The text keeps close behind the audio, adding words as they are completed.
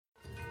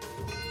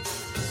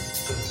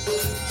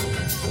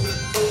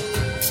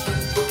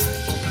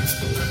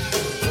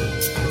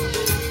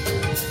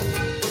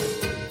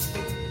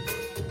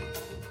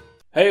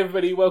Hey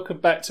everybody, welcome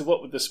back to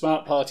What Would the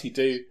Smart Party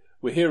Do?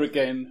 We're here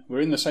again,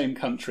 we're in the same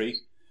country,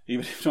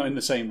 even if not in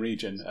the same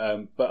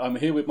region. But I'm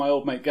here with my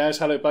old mate Gaz.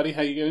 Hello buddy,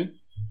 how you doing?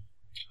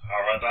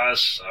 Alright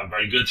Baz, I'm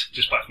very good.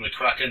 Just back from the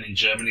Kraken in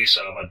Germany,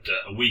 so I've had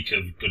a week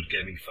of good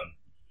gaming fun.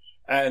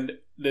 And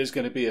there's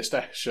going to be a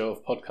stash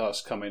of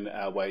podcasts coming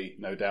our way,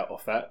 no doubt,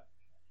 off that.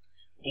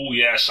 Oh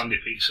yeah, Sandy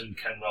Peterson,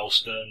 Ken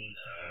Ralston,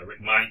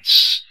 Rick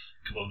Mites,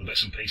 a couple of the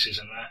bits and pieces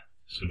in there.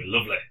 It's going to be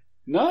lovely.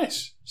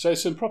 Nice. So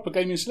some proper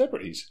gaming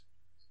celebrities.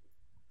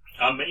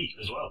 And me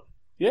as well.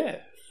 Yeah.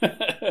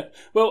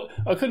 Well,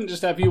 I couldn't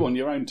just have you on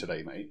your own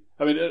today, mate.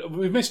 I mean,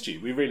 we've missed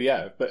you, we really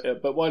have.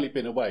 But while you've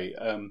been away,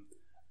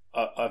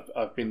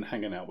 I've been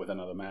hanging out with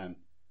another man.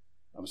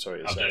 I'm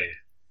sorry to say. How dare you?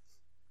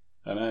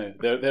 I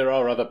know. There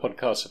are other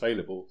podcasts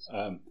available.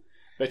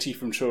 Betty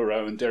from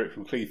Truro and Derek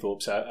from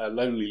Cleethorpes, our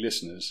lonely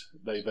listeners,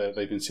 they've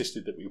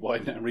insisted that we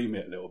widen our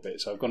remit a little bit.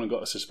 So I've gone and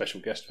got us a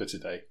special guest for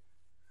today.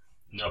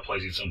 No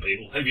pleasing some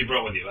people. Who have you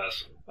brought with you,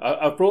 Baz?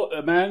 I've brought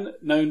a man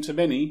known to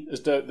many as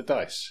Dirk the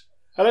Dice.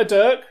 Hello,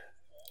 Dirk.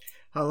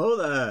 Hello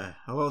there.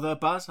 Hello there,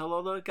 Baz.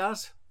 Hello there,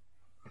 Gaz.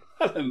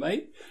 Hello,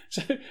 mate.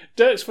 So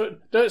Dirk's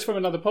from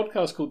another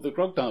podcast called the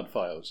Grognard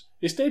Files.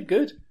 It's dead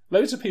good.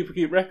 Loads of people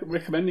keep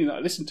recommending that I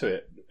listen to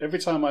it. Every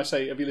time I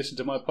say, have you listened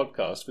to my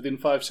podcast? Within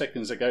 5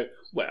 seconds they go,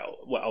 well,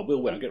 I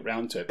will when I get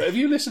round to it. But have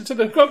you listened to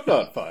the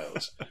Grognard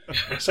Files?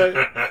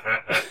 So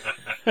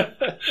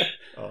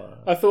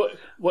I thought,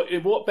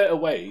 what better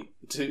way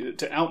to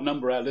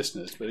outnumber our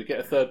listeners but to get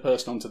a third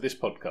person onto this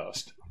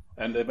podcast,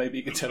 and maybe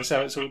you can tell us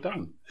how it's all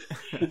done.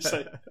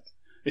 So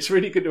it's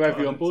really good to have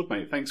you on board,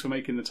 mate. Thanks for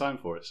making the time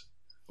for us.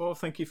 Well,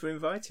 thank you for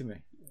inviting me.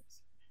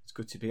 It's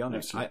good to be on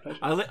it.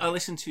 Absolute I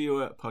listen to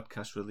your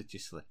podcast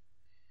religiously.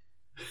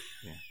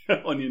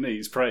 Yeah. On your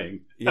knees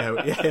praying.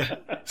 Yeah.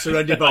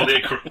 Surrounded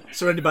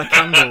by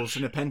candles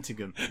and a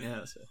pentagon. Yeah,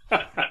 that's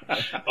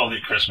it. Only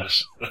at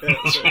Christmas.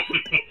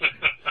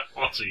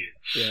 What's you?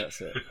 Yeah,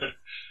 that's it.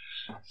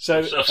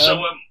 So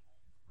go on,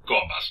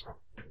 Baz.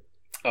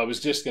 I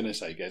was just going to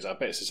say, guys, I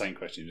bet it's the same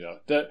question as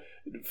well.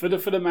 For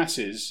the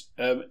masses,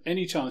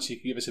 any chance you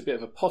could give us a bit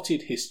of a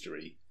potted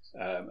history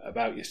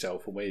about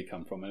yourself and where you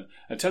come from,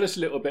 and tell us a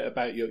little bit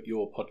about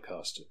your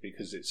podcast,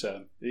 because it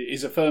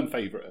is a firm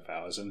favourite of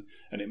ours, and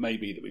it may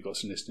be that we've got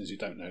some listeners who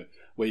don't know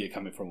where you're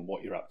coming from and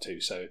what you're up to.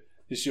 So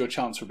this is your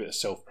chance for a bit of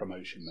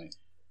self-promotion, mate.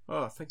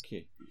 Oh, thank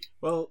you.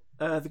 Well,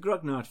 the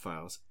Grognard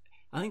Files.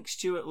 I think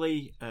Stuart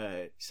Lee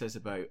says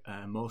about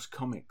most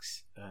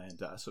comics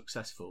that are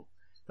successful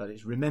that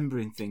it's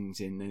remembering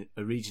things in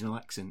a regional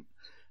accent,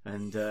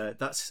 and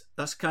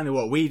that's kind of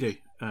what we do.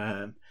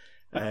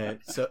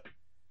 So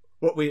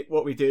what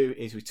we do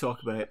is we talk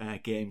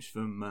about games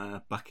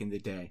from back in the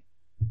day.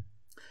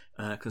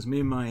 Because me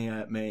and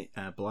my mate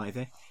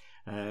Blythe,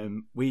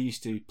 we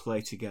used to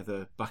play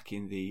together back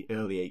in the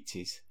early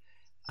 80s,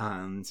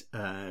 and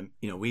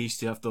we used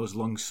to have those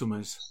long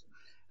summers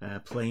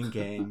playing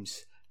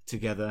games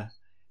together.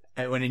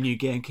 When a new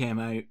game came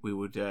out, we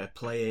would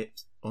play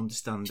it,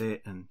 understand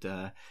it, and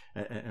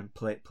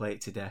play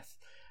it to death.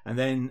 And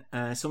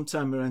then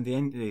sometime around the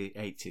end of the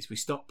 80s, we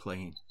stopped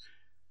playing,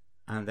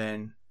 and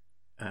then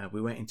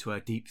we went into our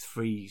deep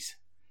freeze.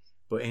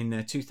 But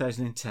in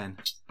 2010,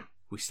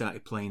 we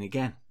started playing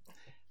again,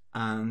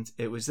 and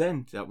it was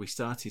then that we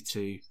started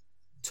to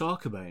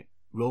talk about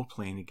role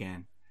playing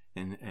again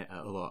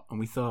a lot. And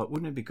we thought,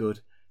 wouldn't it be good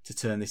to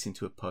turn this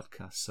into a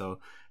podcast? So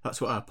that's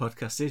what our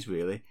podcast is,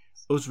 really.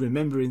 Us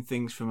remembering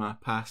things from our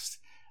past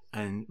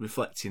and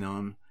reflecting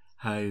on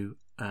how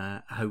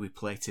we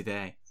play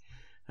today.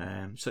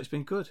 So it's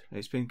been good.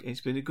 It's been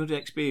a good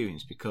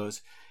experience,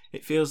 because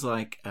it feels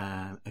like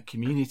a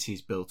community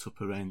is built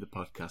up around the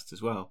podcast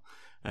as well.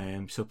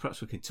 So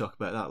perhaps we can talk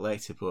about that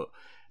later. But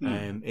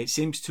it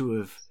seems to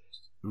have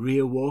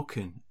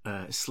reawoken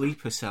a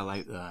sleeper cell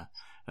out there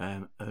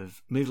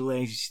of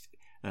middle-aged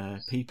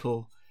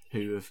people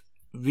who have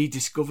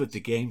rediscovered the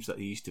games that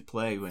they used to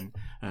play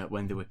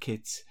when they were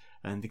kids,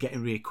 and they're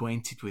getting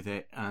reacquainted with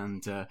it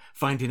and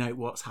finding out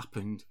what's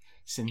happened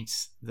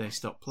since they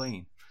stopped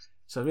playing.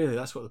 So really,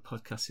 that's what the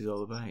podcast is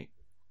all about.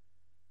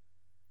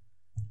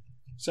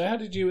 So how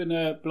did you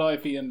and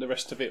Blythe and the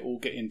rest of it all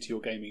get into your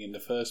gaming in the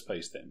first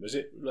place then? Was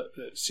it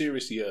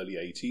seriously early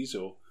 80s,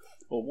 or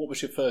what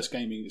was your first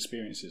gaming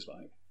experiences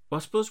like? Well,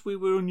 I suppose we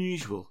were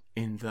unusual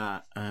in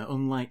that,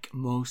 unlike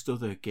most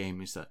other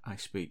gamers that I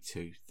speak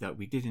to, that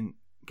we didn't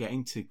get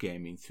into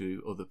gaming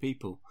through other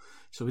people.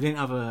 So we didn't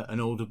have an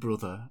older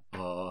brother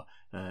or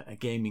a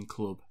gaming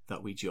club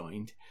that we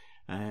joined.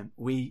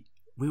 We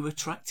were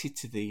attracted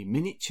to the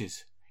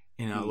miniatures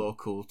in our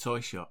local toy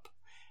shop,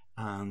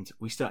 and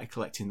we started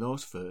collecting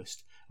those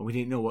first, and we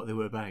didn't know what they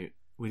were about.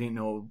 We didn't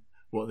know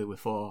what they were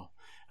for,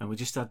 and we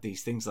just had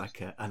these things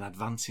like an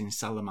advancing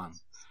Salaman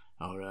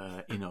or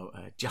a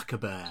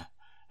Jack-a-Bear,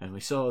 and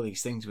we saw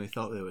these things and we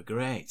thought they were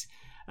great,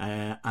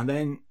 and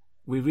then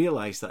we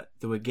realised that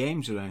there were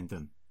games around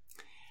them,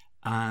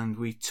 and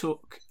we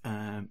took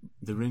the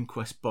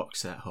RuneQuest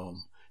box set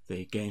home,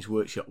 the Games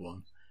Workshop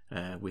one,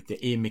 with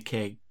the Ian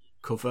McKay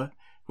cover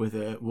with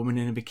a woman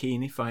in a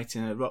bikini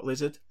fighting a rock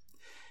lizard.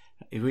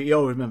 We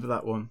all remember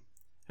that one.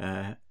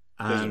 There's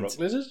a rock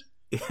lizard.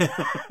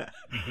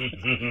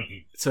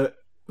 So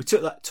we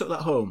took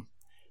that home,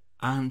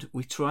 and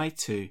we tried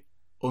to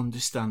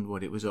understand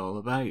what it was all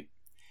about.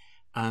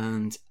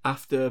 And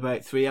after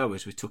about 3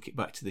 hours, we took it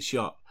back to the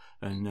shop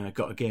and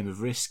got a game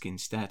of Risk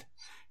instead,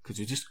 because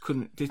we just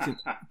didn't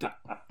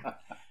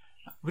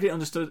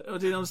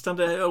understand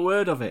a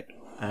word of it.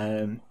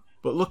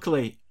 But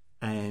luckily,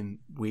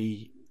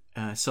 we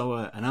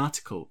saw an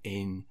article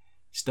in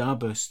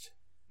Starburst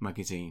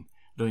magazine.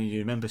 I don't know if you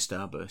remember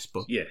Starburst,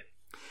 but yeah,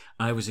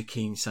 I was a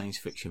keen science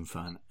fiction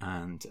fan,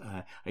 and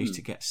I used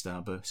to get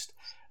Starburst.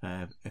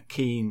 A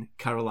keen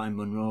Caroline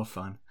Munro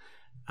fan,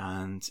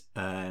 and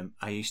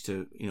I used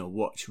to,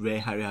 watch Ray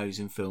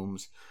Harryhausen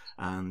films,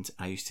 and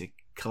I used to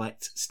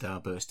collect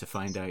Starburst to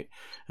find out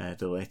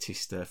the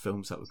latest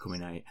films that were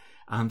coming out.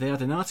 And they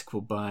had an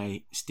article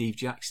by Steve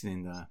Jackson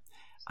in there,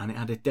 and it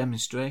had a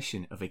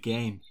demonstration of a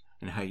game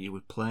and how you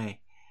would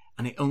play,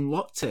 and it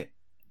unlocked it.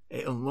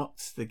 It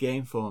unlocked the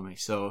game for me.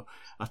 So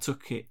I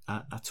took it.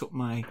 I took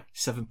my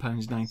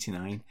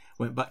 £7.99,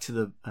 went back to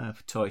the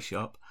toy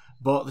shop,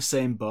 bought the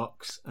same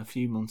box a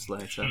few months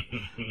later,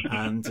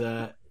 and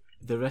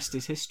the rest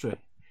is history.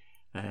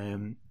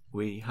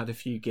 We had a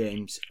few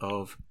games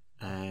of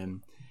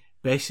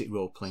basic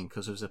role playing,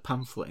 because there was a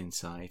pamphlet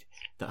inside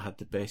that had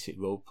the basic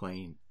role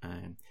playing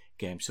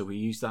game. So we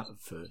used that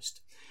at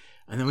first,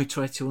 and then we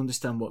tried to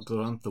understand what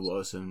Glorantha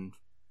was, and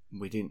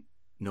we didn't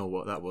know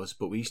what that was,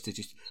 but we used to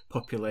just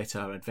populate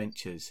our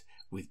adventures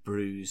with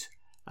brews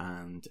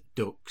and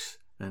ducks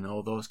and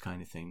all those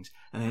kind of things,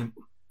 and then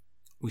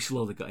we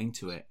slowly got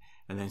into it,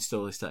 and then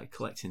slowly started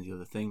collecting the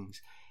other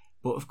things.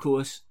 But of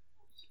course,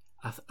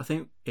 I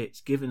think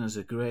it's given us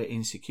a great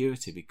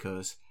insecurity,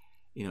 because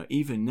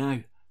even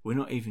now we're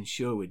not even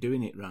sure we're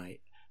doing it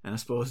right. And I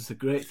suppose the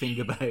great thing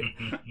about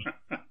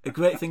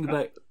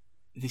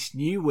this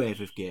new wave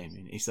of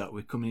gaming is that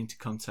we're coming into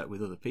contact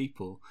with other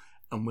people,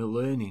 and we're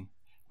learning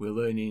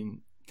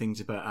things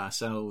about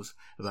ourselves,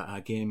 about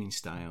our gaming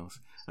styles,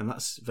 and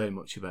that's very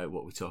much about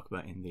what we talk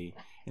about in the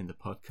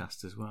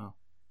podcast as well.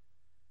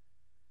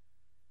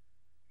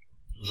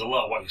 There's a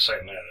lot of what you're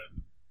saying there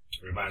that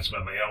reminds me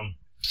of my own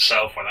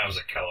self when I was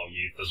a Kellow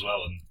youth as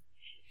well, and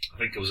I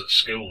think I was at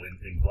school in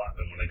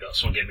Blackburn when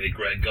someone gave me a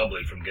Great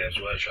Goblin from Games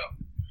Workshop,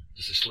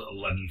 just this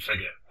little leaden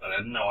figure, and I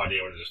had no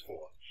idea what it was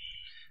for.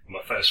 And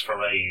my first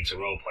foray into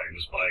role playing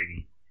was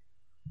buying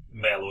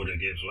mail order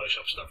Games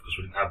Workshop stuff, because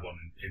we didn't have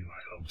one in my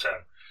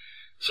hometown.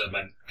 So it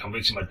meant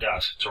convincing my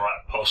dad to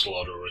write a postal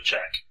order or a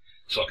cheque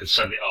so I could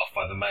send it off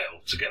by the mail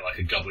to get like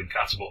a Goblin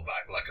catapult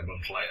back like a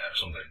month later or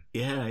something.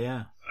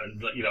 Yeah.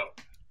 And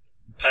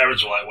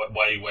parents were like,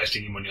 "Why are you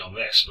wasting your money on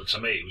this?" But to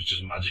me, it was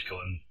just magical,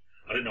 and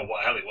I didn't know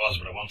what the hell it was,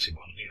 but I wanted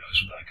one.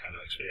 It's that kind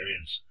of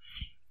experience.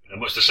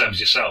 Much the same as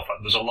yourself.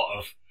 There's a lot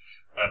of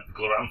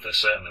Glorantha,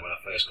 certainly, when I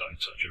first got in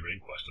touch with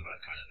RuneQuest and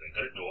that kind of thing.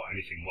 I didn't know what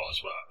anything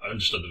was, but I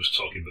understood there was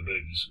talking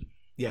baboons,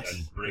 yes,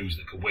 and brews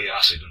that could weigh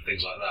acid and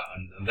things like that,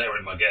 and they were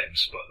in my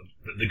games. But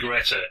the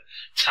greater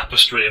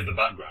tapestry of the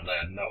background, I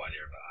had no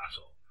idea about at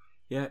all.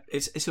 Yeah,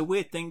 it's a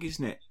weird thing,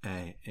 isn't it?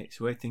 It's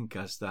a weird thing,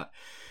 because that.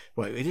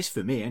 Well, it is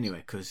for me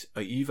anyway, because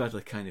you've had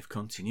a kind of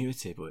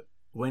continuity. But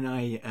when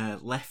I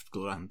left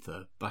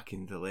Glorantha back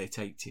in the late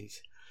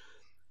 80s,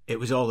 it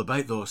was all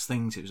about those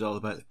things. It was all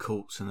about the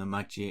cults and the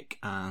magic,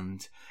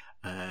 and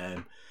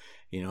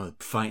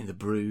fighting the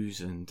brews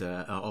and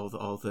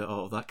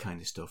all that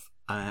kind of stuff.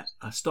 I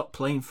stopped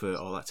playing for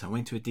all that time.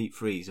 Went to a deep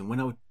freeze, and when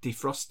I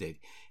defrosted,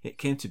 it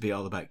came to be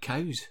all about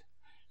cows.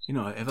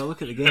 If I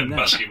look at the game now,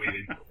 basket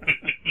weaving.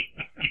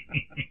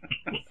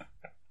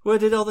 Where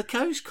did all the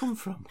cows come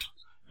from?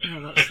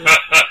 That's it.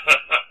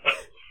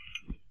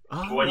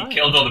 When you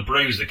killed all the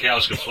brews, the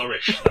cows could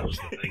flourish. That was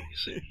the thing, you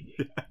see.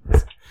 Yeah.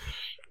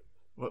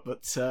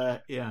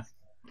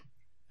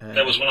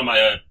 That was one of my.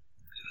 I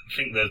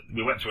think that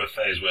we went through a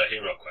phase where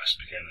HeroQuest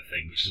became the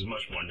thing, which is a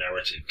much more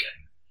narrative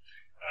game,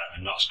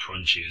 and not as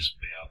crunchy as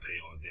BRP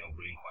or the old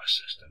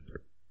RuneQuest system.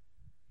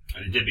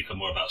 And it did become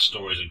more about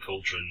stories and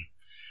culture and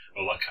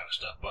all that kind of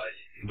stuff. But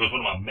it was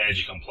one of my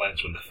major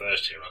complaints when the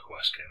first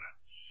HeroQuest came out,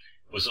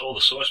 was that all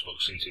the source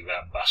books seemed to be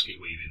about basket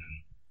weaving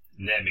and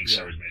naming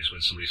ceremonies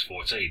when somebody's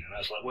 14. And I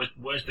was like,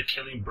 where's the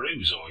killing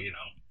brews or,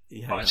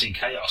 fighting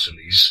chaos in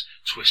these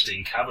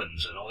twisting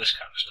caverns and all this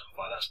kind of stuff?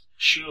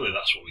 Surely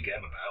that's what we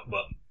game about,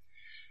 but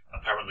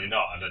apparently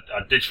not. And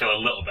I did feel a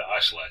little bit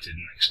isolated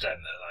in an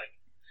extent that,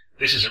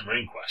 this isn't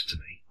RuneQuest to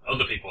me.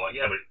 Other people are like,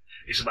 yeah, but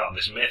it's about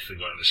this myth and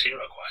going to this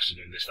HeroQuest and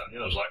doing this, that, and the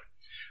other. I was like,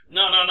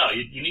 no.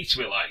 You need to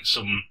be like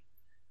some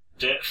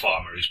dirt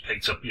farmer who's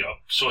picked up,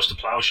 source to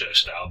plowshare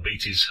style,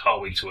 beat his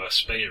hoe into a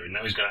spear, and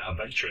now he's going out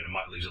adventuring and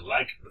might lose a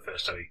leg the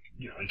first time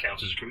he,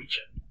 encounters a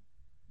creature.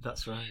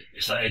 That's right.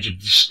 It's that age of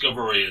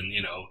discovery and,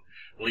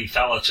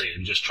 lethality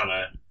and just trying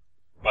to,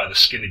 by the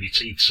skin of your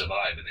teeth,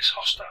 survive in this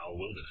hostile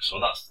wilderness. So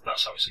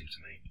that's how it seemed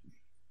to me.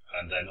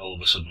 And then all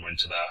of a sudden we're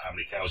into that, how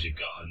many cows you've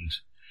got and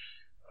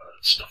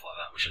stuff like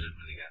that, which I didn't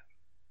really get.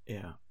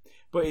 Yeah.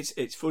 But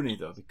it's funny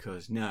though,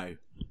 because now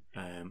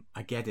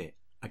I get it.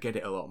 I get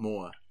it a lot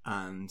more,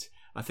 and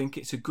I think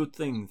it's a good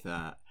thing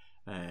that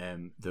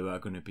there are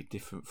going to be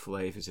different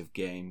flavours of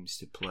games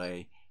to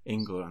play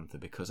in Glorantha,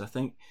 because I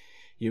think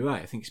you're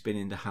right. I think it's been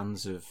in the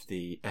hands of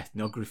the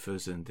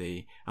ethnographers and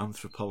the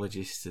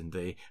anthropologists and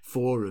the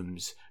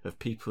forums of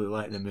people who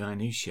like the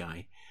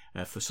minutiae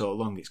for so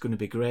long. It's going to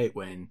be great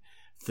when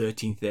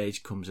 13th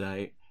Age comes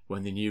out,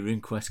 when the new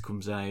RuneQuest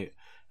comes out,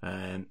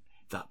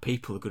 that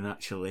people are going to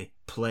actually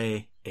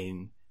play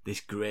in this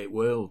great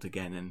world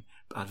again and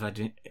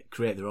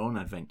create their own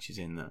adventures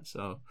in that.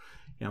 So,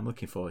 yeah, I'm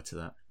looking forward to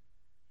that.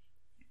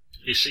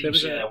 It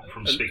seems,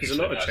 from speaking to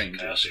a lot of guys in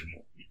changes.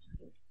 Chaosium.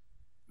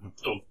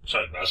 Oh,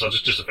 sorry, guys.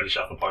 Just to finish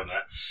off the point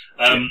there.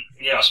 I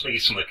was speaking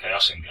to some of the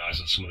Chaosium guys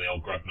and some of the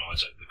old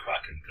Grognards at the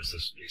Kraken, because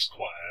it's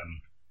quite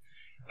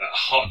a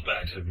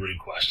hotbed of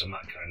RuneQuest and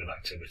that kind of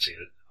activity,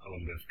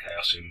 along with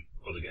Chaosium,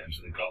 other games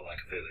that they've got, like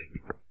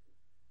Atheli.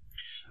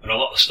 And a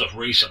lot of the stuff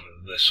recently,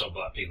 the sort of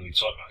like people we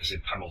talk about, is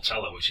in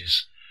Pameltella, which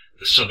is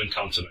the southern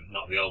continent,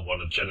 not the old one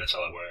of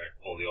Genitella, where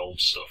all the old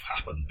stuff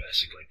happened,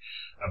 basically.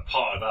 And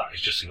part of that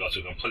is just to go to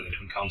a completely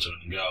different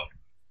continent and go,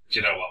 do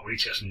you know what, we need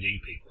to get some new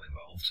people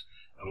involved,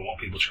 and we want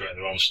people to create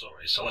their own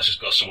stories, so let's just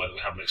go somewhere that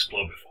we haven't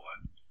explored before.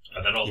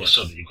 And then all of a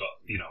sudden you've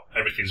got,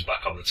 everything's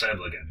back on the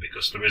table again,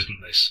 because there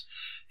isn't this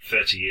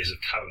 30 years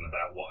of canon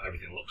about what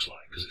everything looks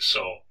like, because it's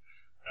so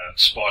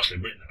sparsely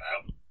written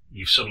about.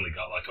 You've suddenly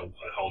got like a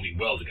whole new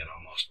world again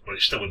almost, but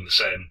it's still in the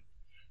same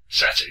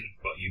setting,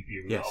 but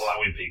you're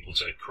allowing people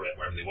to create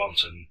wherever they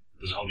want, and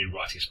there's a whole new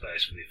writing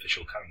space for the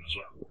official canon as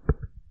well.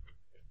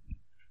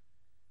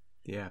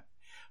 Yeah,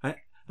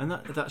 and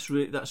that's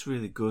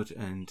really good,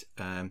 and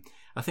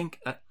I think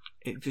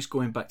it just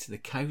going back to the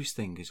cows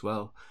thing as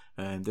well.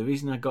 The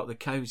reason I got the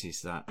cows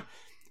is that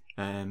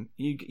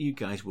you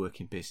guys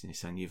work in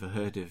business, and you've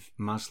heard of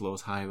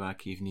Maslow's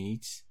hierarchy of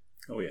needs.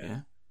 Oh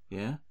yeah.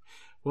 Yeah.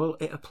 Well,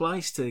 it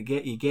applies to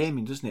your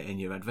gaming, doesn't it, and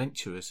your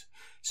adventurers.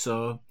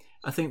 So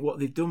I think what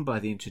they've done by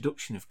the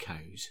introduction of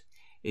cows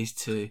is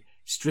to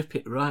strip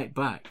it right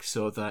back,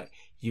 so that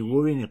you're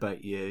worrying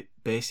about your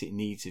basic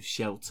needs of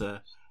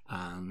shelter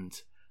and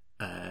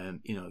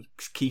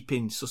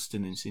keeping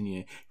sustenance in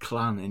your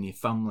clan and your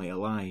family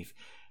alive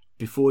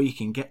before you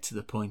can get to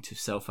the point of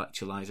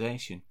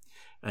self-actualization.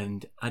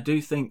 And I do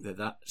think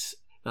that's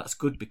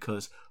good,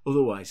 because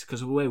otherwise,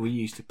 because the way we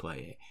used to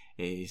play it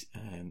is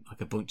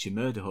like a bunch of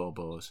murder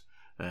hobos,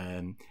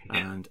 and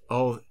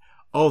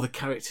all the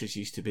characters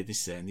used to be the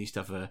same. They used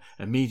to have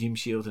a medium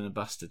shield and a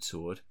bastard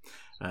sword,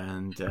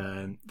 and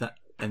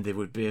they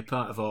would be a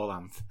part of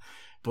Orlanth.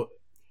 But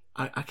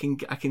I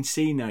can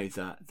see now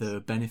that there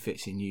are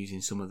benefits in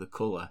using some of the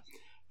colour,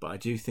 but I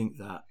do think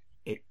that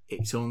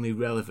it's only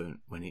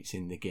relevant when it's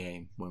in the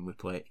game, when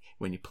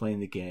you're playing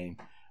the game,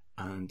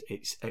 and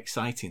it's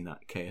exciting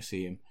that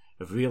Chaosium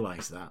have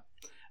realised that,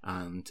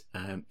 and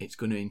it's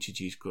going to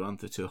introduce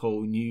Glorantha to a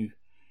whole new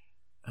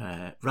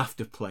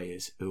raft of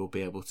players who will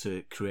be able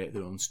to create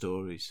their own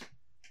stories.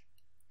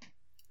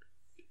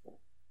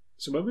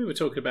 So when we were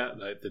talking about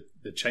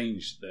the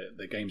change that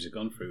the games have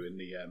gone through, in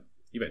the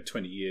you've had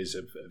 20 years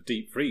of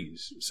deep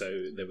freeze,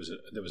 so there was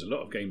a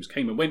lot of games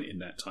came and went in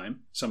that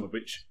time, some of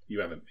which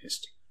you haven't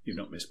missed. You've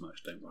not missed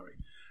much, don't worry.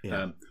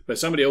 Yeah. But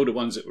some of the older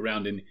ones that were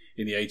around in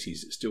the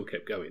 80s that still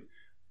kept going,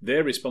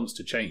 their response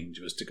to change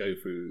was to go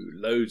through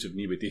loads of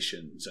new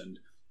editions, and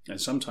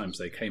sometimes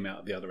they came out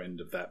at the other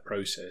end of that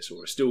process,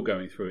 or are still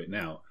going through it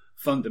now,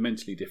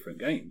 fundamentally different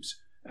games.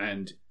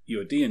 And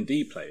your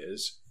D&D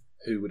players,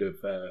 who would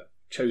have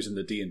chosen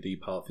the D&D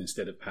path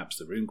instead of perhaps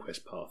the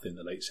RuneQuest path in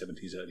the late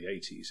 70s, early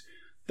 80s,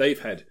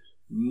 they've had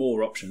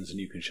more options than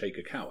you can shake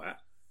a cow at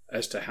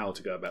as to how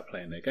to go about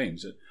playing their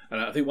games.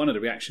 And I think one of the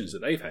reactions that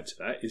they've had to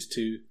that is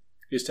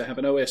to have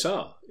an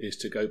OSR, is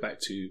to go back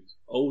to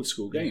old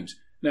school games.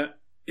 Now,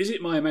 is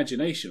it my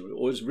imagination,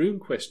 or has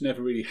RuneQuest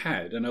never really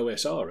had an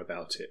OSR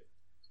about it?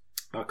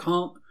 I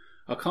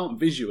can't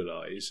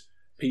visualise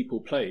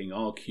people playing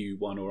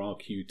RQ1 or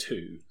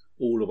RQ2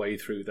 all the way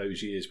through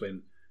those years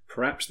when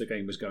perhaps the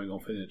game was going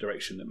off in a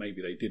direction that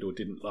maybe they did or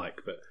didn't like.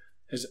 But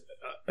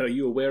are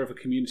you aware of a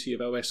community of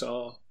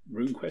OSR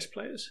RuneQuest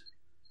players?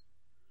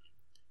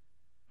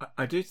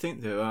 I do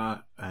think there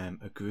are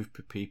a group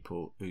of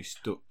people who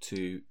stuck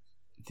to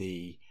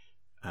the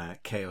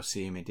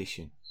Chaosium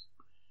edition.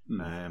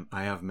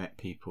 I have met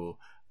people,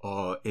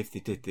 or if they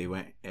did, they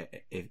went.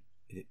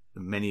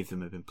 Many of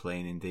them have been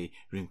playing in the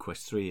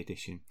RuneQuest 3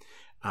 edition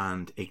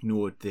and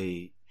ignored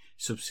the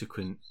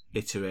subsequent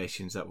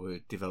iterations that were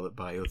developed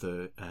by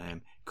other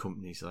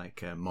companies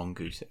like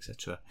Mongoose,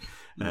 etc.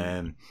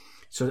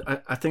 So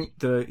I think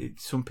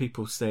some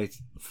people stayed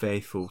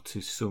faithful to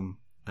some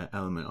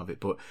element of it,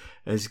 but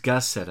as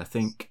Gaz said, I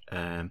think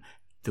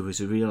there was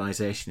a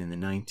realisation in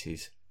the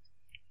 90s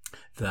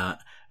that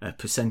a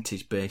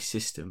percentage-based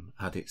system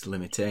had its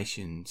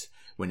limitations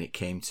when it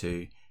came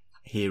to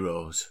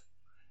heroes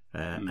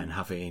and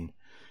having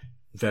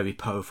very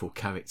powerful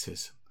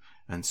characters,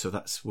 and so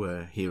that's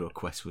where Hero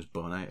Quest was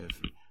born out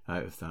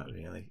of that,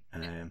 really.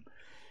 And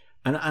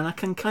I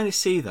can kind of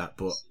see that,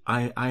 but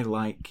I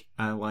like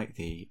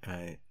the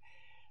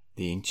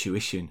the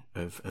intuition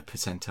of a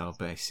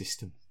percentile-based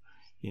system.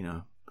 You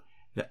know,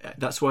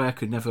 that's why I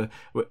could never.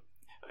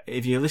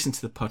 If you listen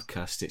to the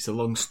podcast, it's a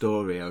long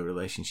story, our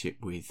relationship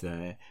with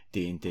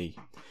D&D.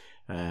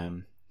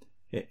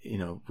 You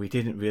know, we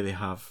didn't really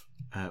have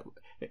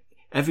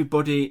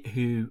everybody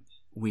who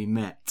we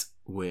met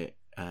with,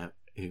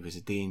 who was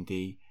a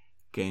D&D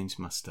games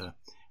master,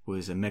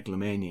 was a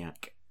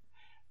megalomaniac,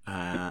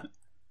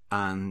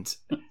 and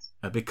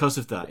because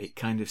of that, it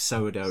kind of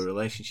soured our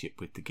relationship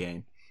with the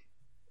game.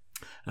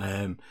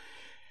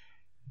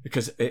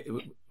 Because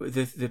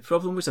the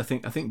problem was, I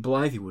think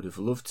Blythe would have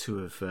loved to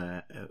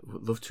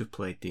have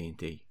played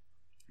D&D,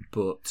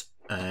 but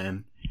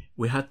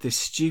we had this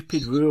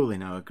stupid rule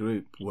in our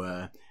group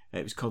where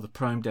it was called the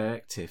Prime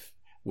Directive,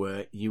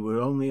 where you were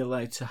only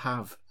allowed to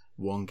have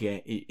one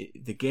game.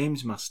 The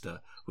games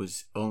master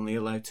was only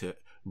allowed to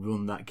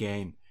run that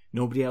game.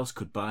 Nobody else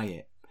could buy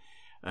it.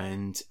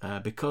 And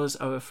because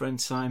our friend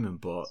Simon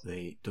bought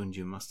the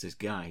Dungeon Master's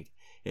Guide,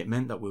 it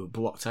meant that we were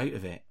blocked out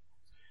of it.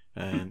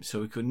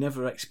 So we could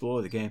never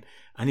explore the game.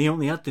 And he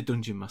only had the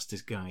Dungeon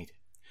Master's Guide.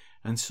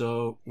 And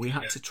so we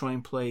had to try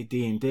and play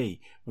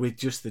D&D with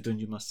just the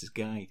Dungeon Master's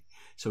Guide.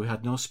 So we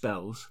had no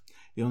spells.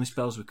 The only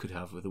spells we could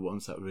have were the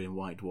ones that were in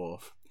White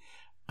Dwarf.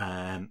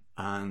 And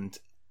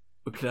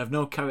we could have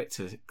no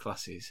character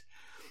classes.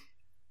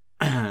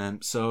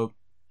 So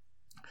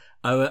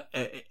our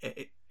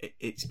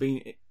it's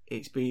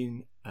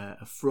been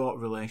a fraught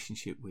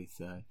relationship with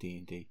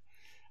D&D,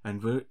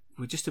 and we're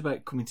just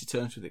about coming to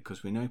terms with it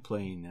because we're now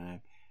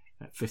playing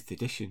 5th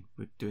edition.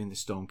 We're doing the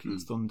Storm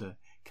King's Thunder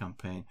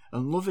campaign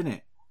and loving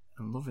it.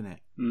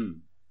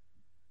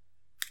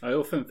 I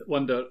often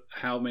wonder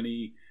how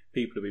many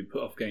people have been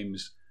put off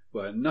games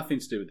where nothing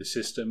to do with the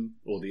system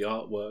or the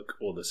artwork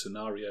or the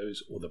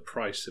scenarios or the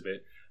price of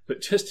it,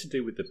 but just to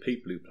do with the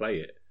people who play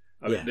it.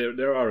 I mean,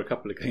 there are a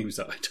couple of games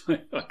that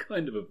I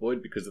kind of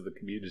avoid because of the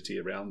community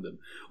around them.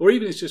 Or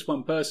even it's just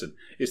one person.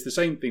 It's the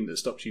same thing that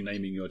stops you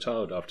naming your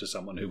child after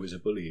someone who was a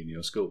bully in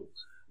your school.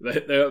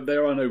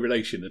 There are no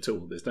relation at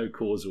all. There's no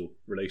causal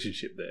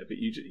relationship there. But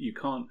you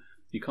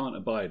can't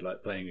abide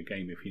like playing a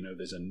game if you know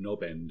there's a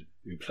knob end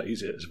who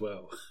plays it as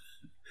well.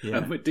 Yeah.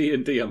 And with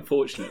D&D,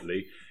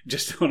 unfortunately,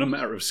 just on a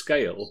matter of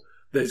scale,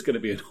 there's going to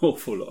be an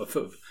awful lot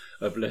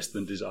of less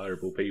than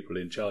desirable people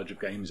in charge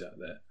of games out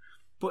there.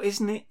 But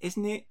isn't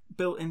it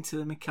built into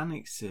the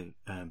mechanics to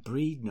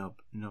breed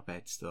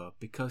knobheads though?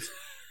 Because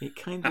it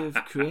kind of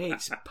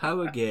creates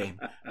power game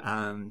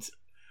and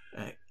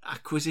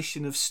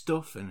acquisition of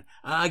stuff and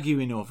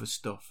arguing over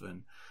stuff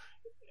and.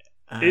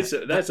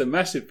 That's a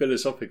massive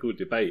philosophical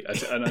debate,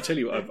 and I tell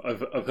you what,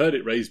 I've heard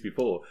it raised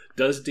before.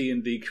 Does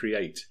D&D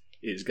create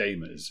its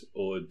gamers,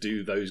 or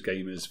do those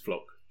gamers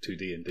flock to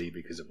D&D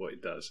because of what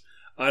it does?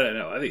 I don't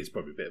know. I think it's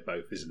probably a bit of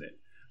both, isn't it?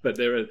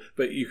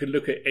 But you could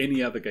look at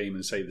any other game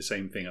and say the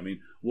same thing. I mean,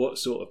 what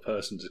sort of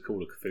person does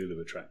Call of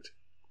Cthulhu attract?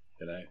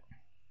 You know,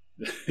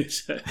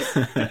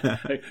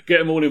 get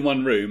them all in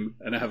one room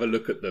and have a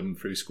look at them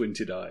through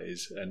squinted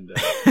eyes, and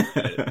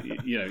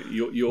you know,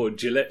 your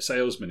Gillette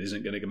salesman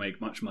isn't going to make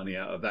much money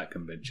out of that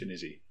convention, is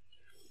he?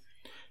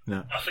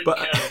 No, I think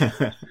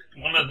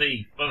one of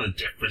the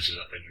differences,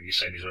 I think, when you're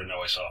saying is there an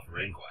OSR for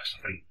RuneQuest,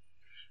 I think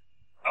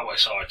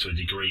OSR to a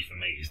degree for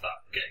me is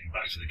that getting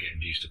back to the game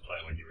you used to play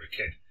when you were a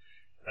kid.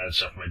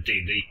 So from a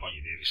D&D point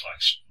of view, it's like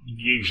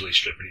usually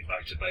stripping it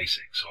back to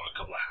basics or a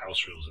couple of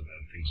house rules and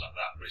things like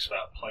that. But it's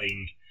about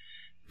playing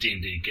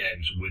D&D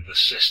games with the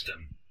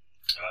system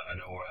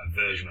or a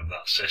version of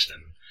that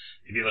system.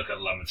 If you look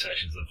at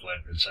Lamentations of the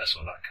Flame Princess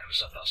or that kind of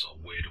stuff, that's all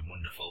weird and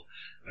wonderful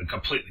and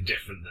completely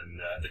different than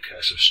the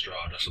Curse of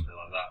Strahd or something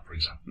like that, for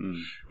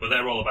example. But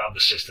they're all about the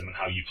system and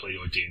how you play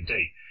your D&D.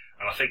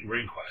 And I think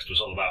RuneQuest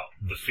was all about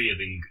the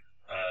feeling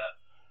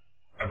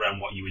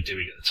around what you were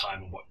doing at the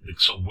time and what the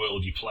sort of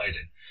world you played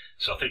in.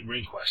 So I think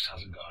RuneQuest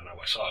hasn't got an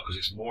OSR because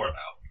it's more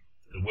about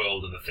the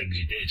world and the things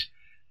you did,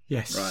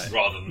 yes, right,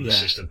 rather than the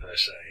system per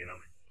se. You know what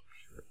I mean?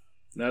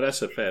 No,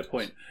 that's a fair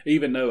point.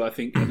 Even though I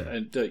think,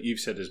 and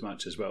you've said as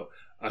much as well,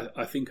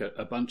 I think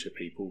a bunch of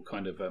people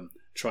kind of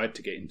tried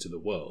to get into the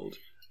world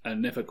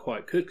and never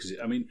quite could. Because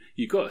I mean,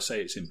 you've got to say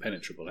it's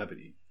impenetrable, haven't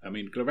you? I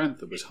mean,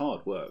 Glorantha was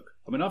hard work.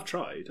 I mean, I've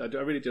tried. I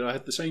really did. I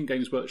had the same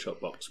Games Workshop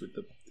box with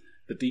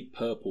the deep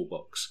purple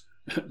box.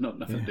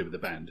 Nothing to do with the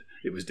band.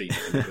 It was deep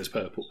and it was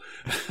purple.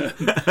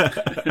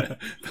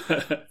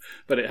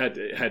 but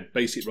it had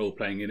basic role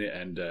playing in it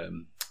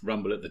and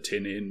Rumble at the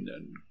Tin Inn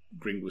and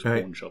Gringle's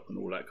Pawn Shop and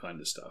all that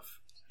kind of stuff.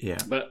 Yeah.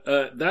 But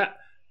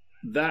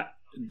that's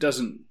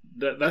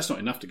not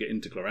enough to get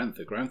into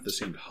Glorantha. Glorantha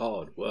seemed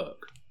hard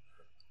work.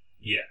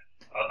 Yeah,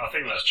 I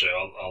think that's true.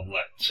 I'll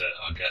let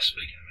our guest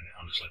speak in a minute,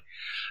 honestly.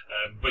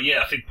 But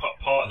yeah, I think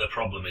part of the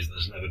problem is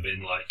there's never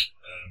been like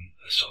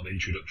a sort of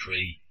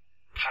introductory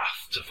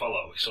path to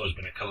follow. It's always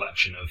been a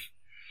collection of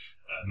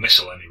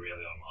miscellany,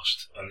 really,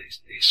 almost. And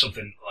it's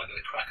something like at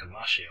the Kraken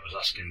last year. I was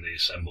asking the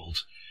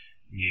assembled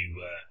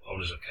new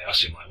owners of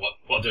Chaosium, like,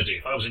 what do I do?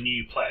 If I was a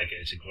new player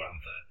getting to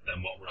Glorantha,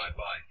 then what would I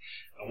buy?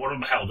 And one of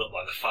them held up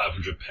like the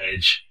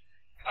 500-page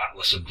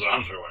Atlas of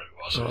Glantha or whatever it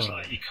was. It's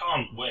like, you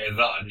can't wear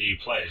that at new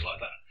players like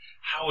that.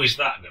 How is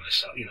that going to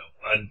sell?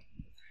 And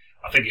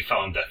I think it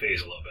fell on deaf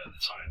ears a little bit at the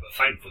time, but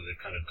thankfully they've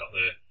kind of got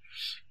the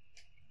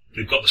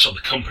sort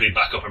of the company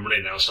back up and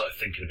running now and started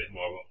thinking a bit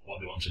more about what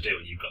they want to do.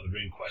 And you've got the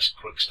RuneQuest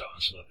Quick Start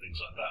and some other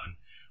things like that. And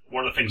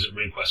one of the things that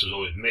RuneQuest was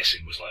always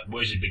missing was like,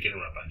 where's your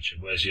beginner adventure?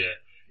 Where's your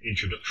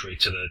introductory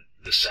to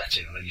the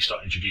setting? And then you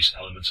start introducing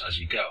elements as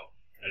you go.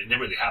 And it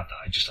never really had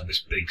that. It just had this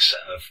big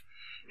set of.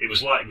 It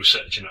was like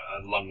researching a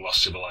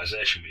long-lost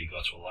civilization where you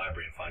go to a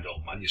library and find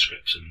old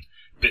manuscripts and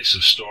bits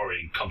of story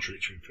and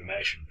contradictory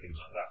information and things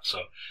like that.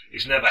 So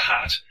it's never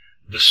had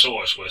the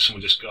source where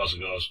someone just goes,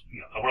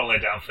 I want to lay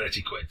down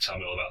 30 quid, tell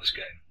me all about this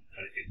game.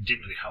 And it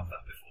didn't really have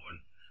that before. And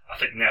I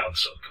think now the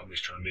sort of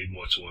company's trying to move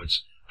more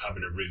towards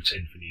having a route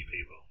in for new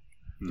people.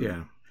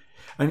 Yeah.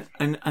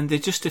 And they're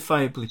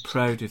justifiably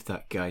proud of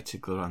that guide to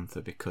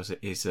Glorantha because it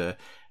is a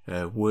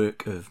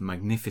work of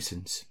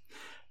magnificence.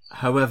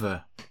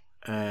 However,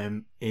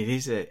 it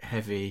is a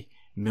heavy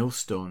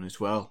millstone as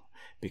well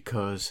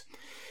because,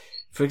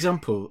 for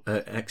example,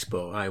 at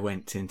Expo, I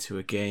went into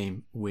a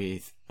game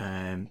with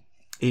Ian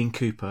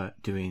Cooper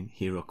doing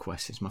Hero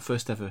Quest. It's my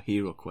first ever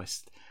Hero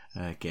Quest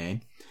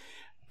game.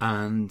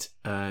 And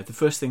the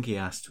first thing he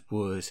asked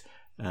was,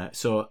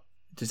 so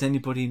does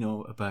anybody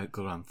know about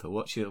Glorantha?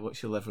 What's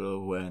your level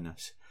of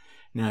awareness?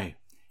 Now,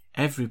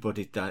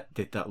 everybody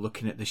did that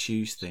looking at the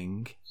shoes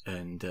thing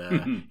and,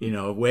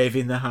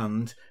 waving the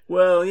hand.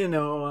 Well, I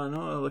know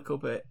a little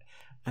bit.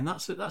 And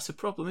that's a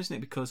problem, isn't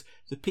it? Because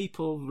the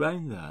people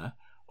round there,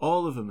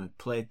 all of them had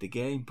played the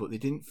game, but they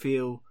didn't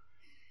feel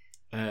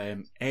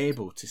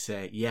able to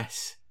say,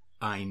 yes,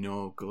 I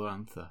know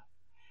Glorantha.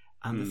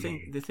 And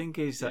the thing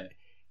is that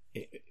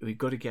we've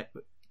got to get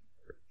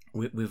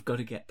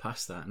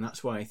past that, and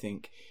that's why I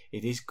think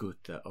it is good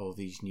that all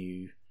these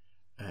new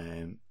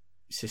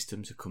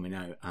systems are coming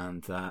out,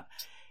 and that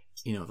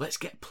let's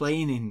get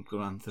playing in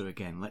Glorantha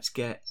again. Let's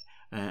get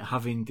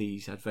having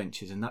these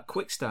adventures, and that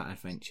quick start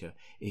adventure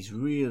is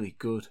really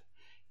good.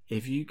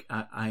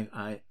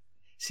 I've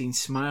seen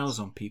smiles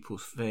on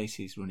people's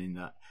faces running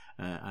that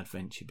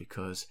adventure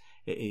because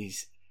it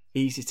is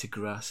easy to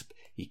grasp.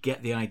 You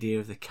get the idea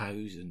of the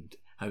cows and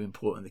how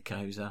important the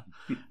cows are,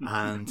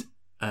 and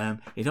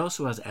it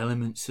also has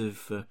elements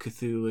of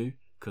Cthulhu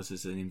because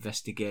there's an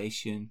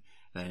investigation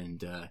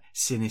and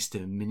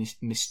sinister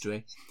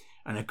mystery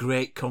and a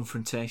great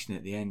confrontation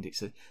at the end.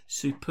 It's a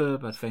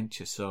superb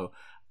adventure. So,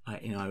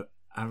 I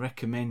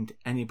recommend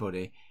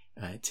anybody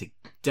to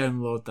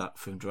download that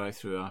from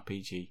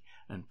DriveThruRPG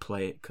and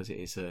play it because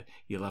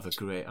you'll have a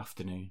great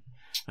afternoon.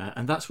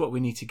 And that's what we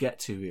need to get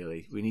to,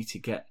 really. We need to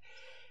get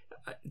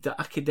the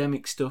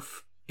academic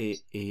stuff. It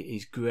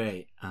is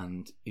great,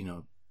 and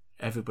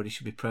everybody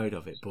should be proud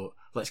of it. But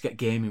let's get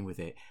gaming with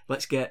it.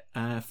 Let's get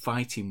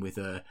fighting with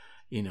a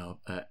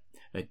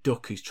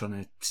duck who's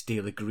trying to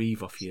steal a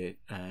greave off your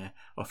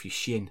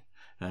shin.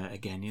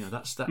 Again,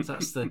 that's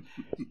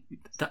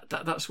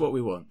what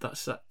we want.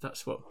 That's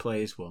what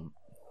players want.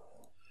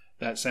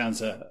 That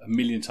sounds a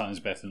million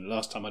times better than the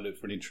last time I looked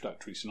for an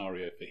introductory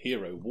scenario for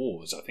Hero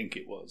Wars, I think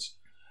it was.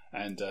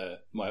 And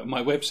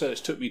my web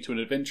search took me to an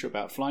adventure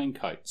about flying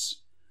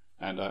kites.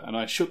 And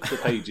I shook the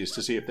pages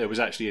to see if there was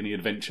actually any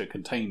adventure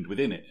contained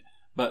within it.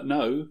 But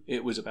no,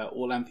 it was about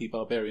all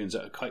anti-barbarians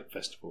at a kite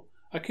festival.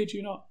 I kid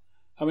you not.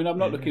 I mean, I'm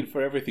not looking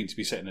for everything to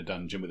be set in a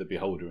dungeon with a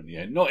beholder in the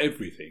end. Not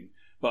everything.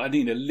 But I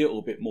need a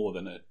little bit more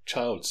than a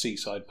child's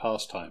seaside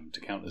pastime to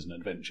count as an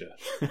adventure.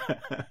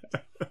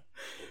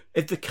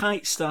 If the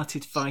kite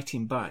started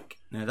fighting back,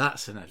 now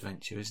that's an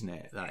adventure, isn't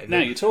it?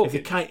 You're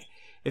talking.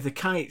 If the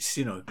kites,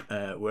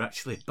 were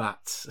actually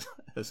bats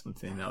or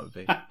something, that would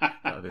be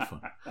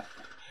fun.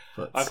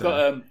 But, I've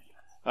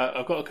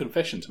got a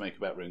confession to make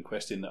about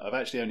RuneQuest in that I've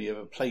actually only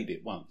ever played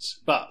it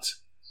once. But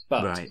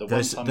right.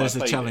 There's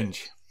a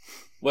challenge.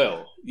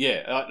 But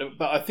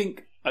I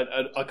think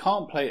I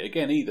can't play it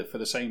again either for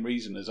the same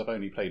reason as I've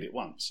only played it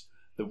once.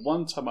 The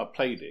one time I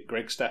played it,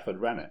 Greg Stafford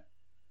ran it,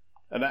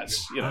 and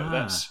that's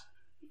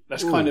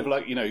kind of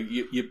like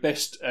your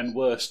best and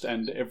worst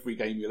and every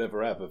game you'll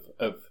ever have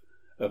of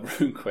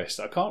RuneQuest.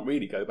 I can't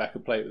really go back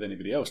and play it with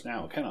anybody else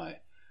now, can I?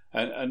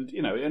 And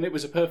it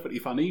was a perfectly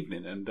fun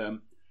evening, and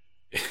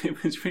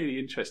it was really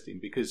interesting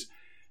because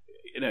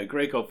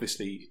Greg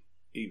obviously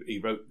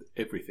he wrote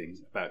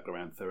everything about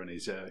Glorantha, and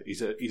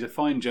he's a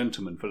fine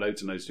gentleman for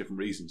loads and loads of different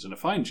reasons, and a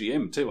fine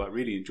GM too. I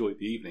really enjoyed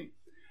the evening,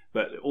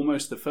 but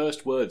almost the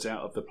first words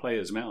out of the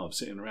players' mouths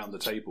sitting around the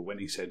table when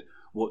he said,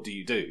 "What do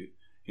you do?"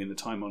 in the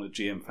time-honoured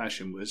GM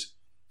fashion was,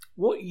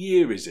 "What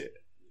year is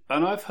it?"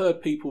 And I've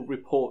heard people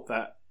report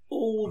that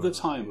all the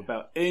time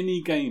about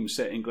any game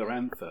set in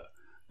Glorantha.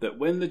 That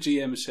when the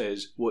GM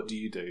says, "What do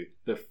you do?"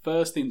 the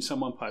first thing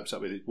someone pipes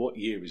up with is, "What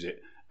year is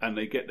it?" And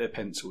they get their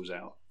pencils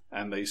out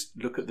and they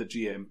look at the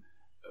GM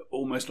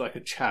almost like a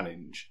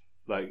challenge.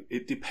 Like,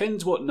 it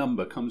depends what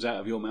number comes out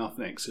of your mouth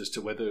next as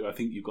to whether I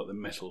think you've got the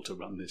mettle to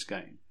run this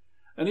game.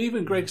 And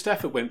even Greg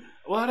Stafford went,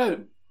 "Well, I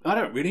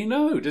don't really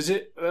know. Does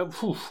it?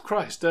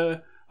 Christ,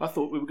 I I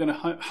thought we were going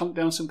to hunt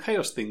down some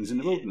chaos things in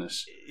the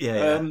wilderness.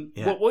 Yeah.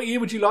 What year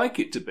would you like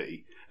it to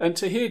be? And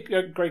to hear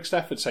Greg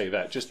Stafford say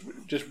that just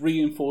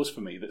reinforced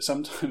for me that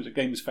sometimes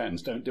games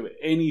fans don't do it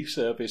any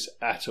service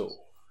at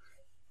all.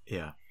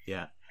 Yeah.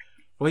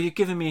 Well, you're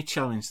giving me a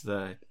challenge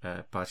there,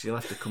 Baz. You'll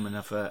have to come and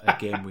have a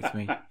game with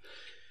me.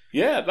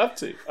 Yeah, I'd love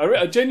to.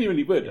 I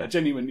genuinely would. I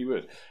genuinely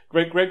would.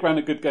 Greg ran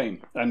a good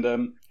game, and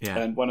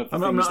one of the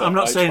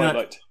things I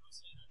liked.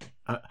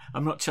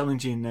 I'm not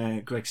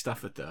challenging Greg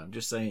Stafford there. I'm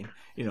just saying,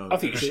 I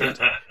think you should.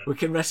 We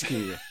can rescue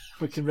you.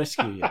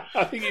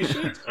 I think you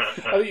should.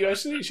 I think you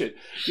absolutely should.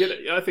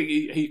 I think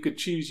he could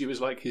choose you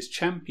as like his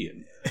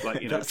champion,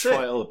 like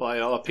trial by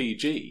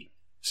RPG.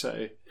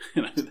 So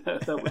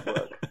that would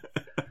work.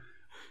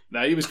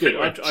 No, he was good.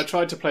 I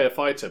tried to play a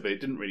fighter, but it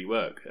didn't really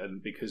work,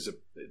 and because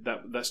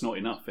that's not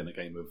enough in a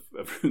game of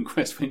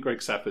RuneQuest. When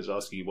Greg Stafford's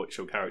asking you what's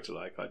your character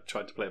like, I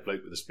tried to play a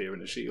bloke with a spear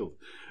and a shield.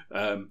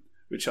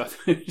 Which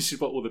this is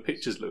what all the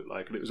pictures looked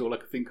like, and it was all I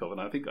could think of. And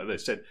I think they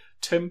said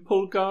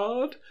Temple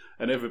Guard,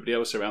 and everybody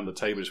else around the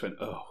table just went,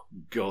 "Oh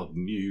God,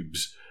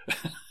 noobs!"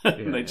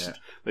 And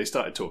they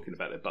started talking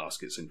about their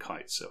baskets and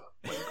kites. So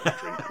I went and got a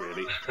drink,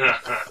 really.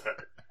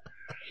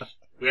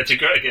 We had a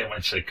great game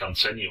went to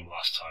Continuum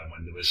last time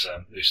when there was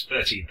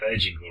 13th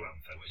Age in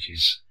Glorantha, which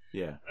is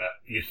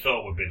you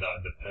thought would be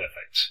the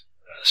perfect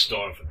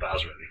storm for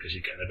Baz, really, because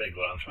you're getting a bit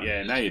Glorantha.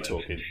 Yeah, now you're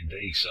talking.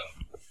 D&D, so.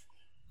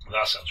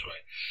 That sounds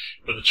great.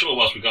 But the trouble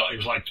was, it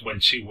was like when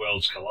two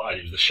worlds collided.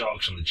 It was the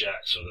Sharks and the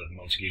Jets, or the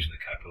Montagues and the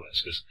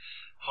Capulets, because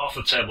half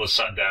the table had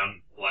sat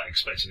down like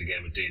expecting a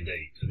game of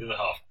D&D, and the other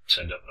half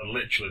turned up, and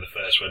literally the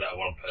first word out of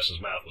one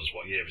person's mouth was,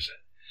 "What year is it?"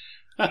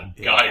 And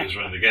the guy who was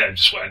running the game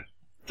just went,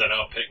 "Don't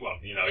know, pick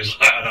one." He's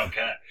like, "I don't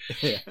care."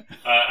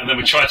 And then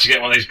we tried to get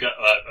one of these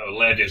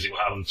ladies who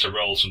happened to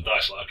roll some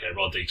dice, like, "Okay,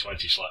 roll D20."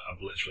 She's like, "I've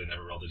literally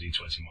never rolled a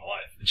D20 in my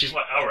life." And she's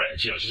like our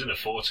age, she's in her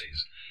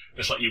 40s.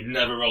 It's like, you've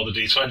never rolled a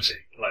D20.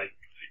 Like,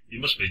 you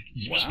must be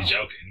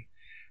joking.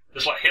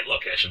 There's like hit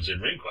locations in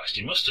RuneQuest.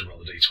 You must have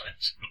rolled a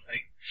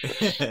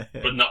D20,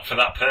 but not for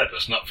that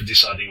purpose. Not for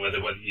deciding whether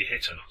you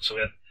hit or not. So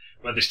we had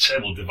this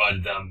table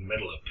divided down the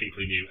middle of people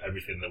who knew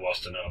everything there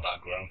was to know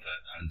about Glorantha,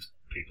 and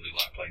people who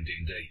liked playing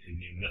D&D who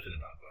knew nothing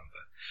about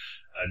Glorantha,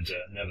 and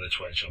never the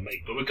twain shall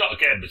meet. But we got a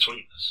game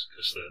between us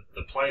because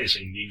the players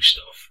who knew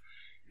stuff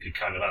could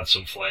kind of add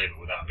some flavour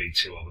without being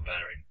too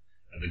overbearing.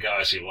 And the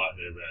guys who liked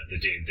the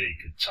D&D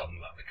could tell them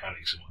about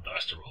mechanics and what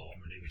dice to roll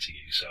and maneuver to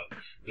use. So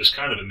there's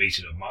kind of a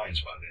meeting of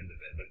minds by the end of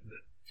it.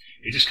 But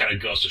it just kind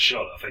of goes to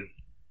show that I think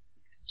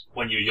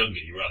when you're younger,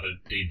 you were either a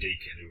D&D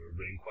kid or a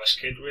RuneQuest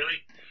kid,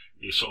 really.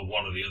 You were sort of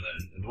one or the other.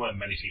 And there weren't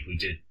many people who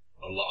did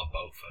a lot of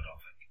both, I don't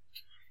think.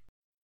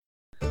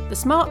 The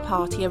Smart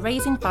Party are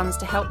raising funds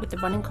to help with the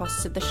running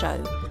costs of the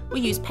show. We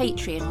use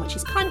Patreon, which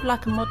is kind of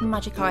like a modern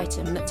magic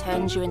item that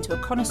turns you into a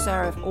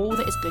connoisseur of all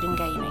that is good in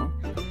gaming.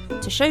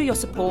 To show your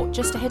support,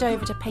 just head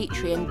over to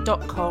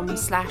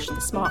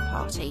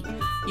patreon.com/thesmartparty.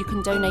 You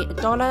can donate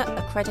 $1,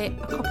 a credit,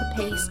 a copper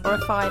piece, or a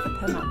 $5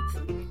 per month.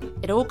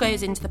 It all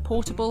goes into the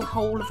portable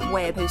whole of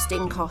web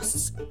hosting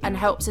costs and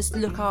helps us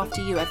look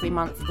after you every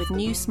month with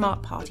new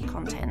Smart Party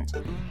content.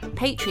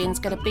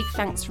 Patreons get a big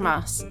thanks from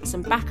us,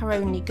 some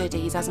backer-only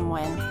goodies as and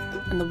when,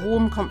 and the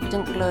warm,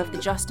 confident glow of the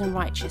just and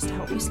righteous to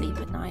help you sleep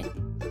at night.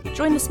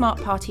 Join the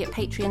Smart Party at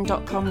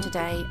patreon.com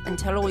today and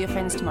tell all your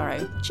friends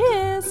tomorrow.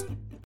 Cheers!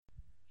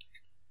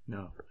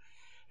 No.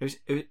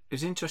 It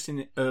was interesting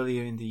that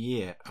earlier in the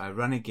year I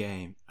ran a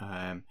game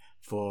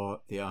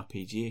for the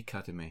RPG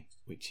Academy,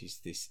 which is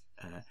this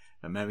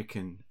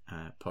American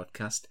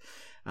podcast,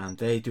 and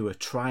they do a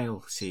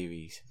trial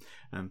series,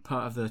 and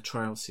part of their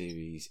trial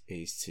series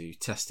is to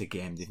test a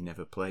game they've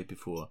never played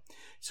before.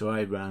 So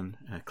I ran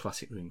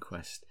Classic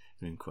RuneQuest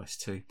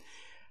 2,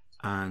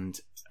 and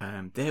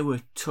they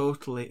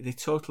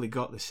totally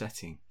got the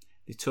setting,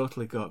 they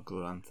totally got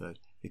Glorantha,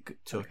 they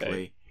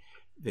totally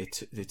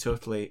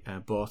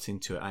bought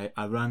into it.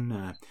 I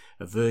ran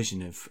a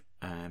version of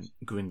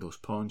Grindle's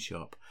Pawn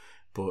Shop,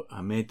 but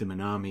I made them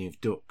an army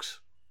of ducks,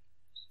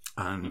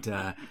 and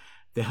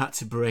they had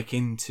to break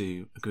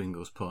into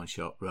Grindle's Pawn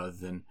Shop rather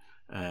than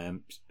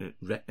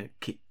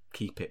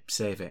keep it,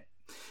 save it.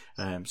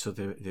 So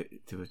they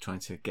were trying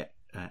to get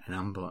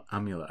an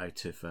amulet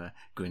out of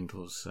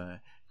Grindle's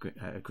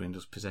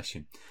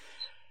possession.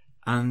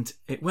 And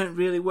it went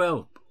really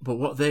well, but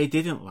what they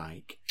didn't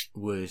like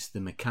was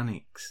the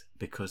mechanics,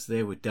 because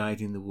they were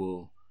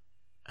dyed-in-the-wool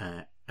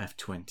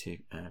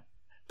F20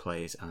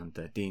 players and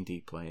D&D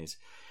players.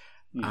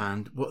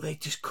 And what they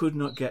just could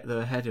not get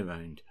their head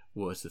around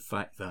was the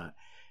fact that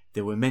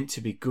they were meant to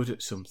be good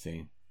at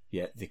something,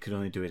 yet they could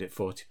only do it at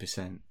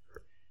 40%.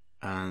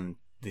 And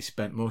they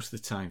spent most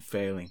of the time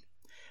failing.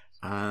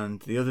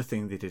 And the other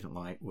thing they didn't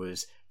like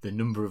was the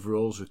number of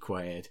rolls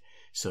required.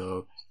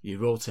 So you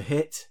roll to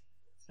hit,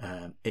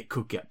 it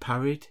could get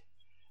parried,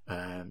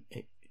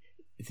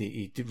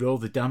 you roll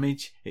the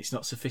damage, it's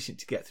not sufficient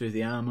to get through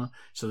the armour.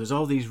 So there's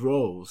all these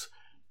rolls,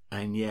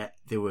 and yet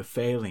they were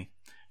failing.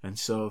 And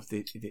so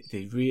they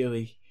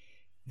really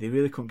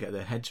couldn't get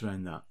their heads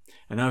around that.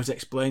 And I was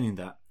explaining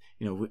that,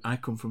 I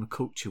come from a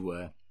culture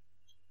where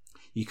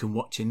you can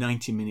watch a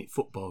 90-minute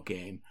football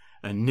game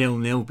and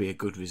 0-0 be a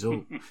good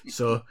result.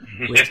 So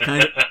it's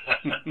kind of,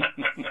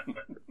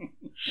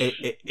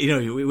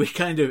 we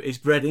kind of, it's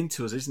bred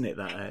into us, isn't it?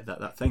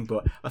 That thing.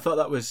 But I thought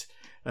that was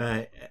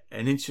an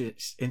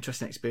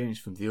interesting experience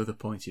from the other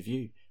point of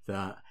view,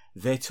 that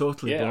they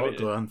totally bought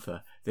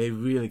Glorantha. They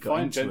really got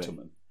fine into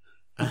gentlemen.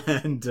 it,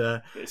 and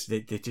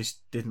they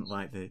just didn't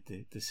like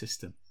the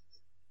system.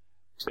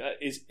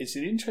 It's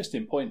an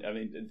interesting point. I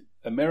mean,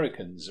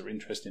 Americans are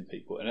interesting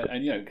people, and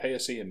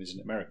KSEM is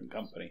an American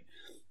company,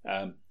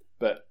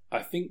 but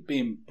I think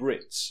being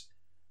Brits,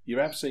 you're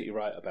absolutely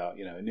right about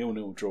a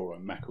 0-0 draw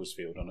on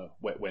Macclesfield on a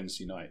wet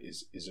Wednesday night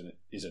is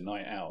a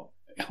night out.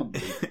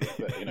 Unbelievable.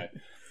 But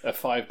a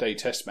 5-day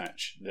test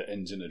match that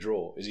ends in a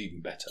draw is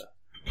even better.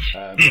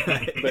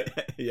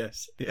 But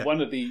yes, yeah.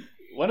 One of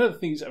the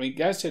things, I mean,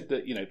 Gaz said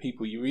that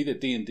people, you're either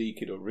D&D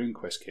kid or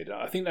RuneQuest kid.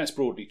 I think that's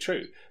broadly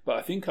true, but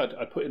I think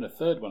I'd put in a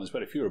third one as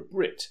well. If you're a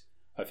Brit,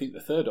 I think the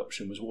third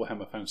option was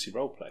Warhammer Fantasy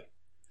Roleplay,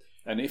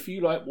 and if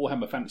you like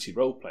Warhammer Fantasy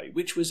Roleplay,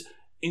 which was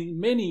in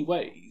many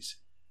ways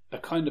a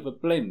kind of a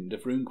blend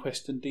of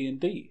RuneQuest and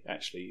D&D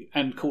actually,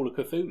 and Call of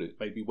Cthulhu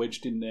maybe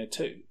wedged in there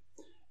too.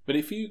 But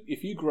if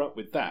you grew up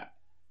with that,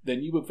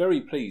 then you were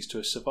very pleased to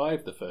have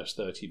survived the first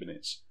 30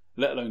 minutes,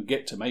 let alone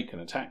get to make an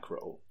attack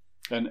roll.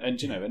 And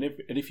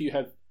if you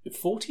have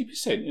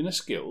 40% in a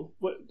skill,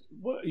 what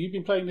you've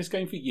been playing this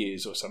game for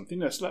years or something,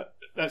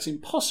 that's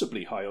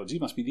impossibly high odds. You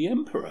must be the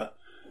emperor,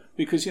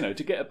 because to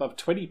get above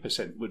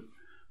 20%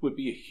 would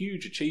be a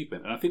huge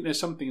achievement. And I think there's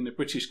something in the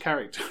British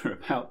character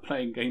about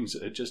playing games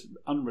that are just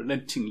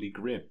unrelentingly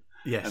grim.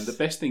 Yes. And the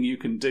best thing you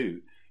can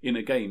do in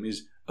a game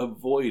is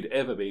avoid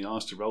ever being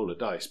asked to roll a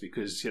dice,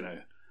 because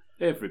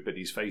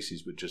everybody's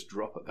faces would just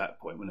drop at that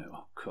point, wouldn't it?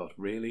 Oh God,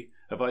 really?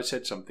 Have I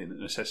said something that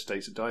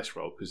necessitates a dice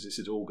roll? Because this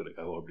is all going to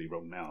go horribly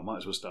wrong now. I might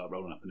as well start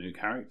rolling up a new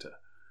character.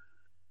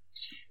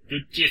 Do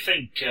you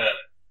think Dan,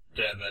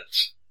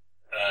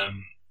 that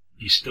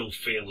you still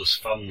feel as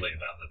fondly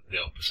about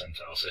the old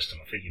percentile system?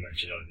 I think you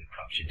mentioned earlier that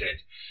perhaps you did,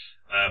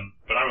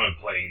 but I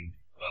remember playing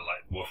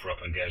like Warfare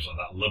Up and games like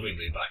that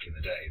lovingly back in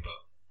the day.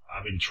 But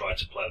having tried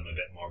to play them a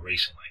bit more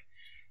recently,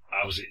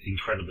 I was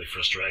incredibly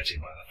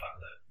frustrated by the fact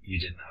that you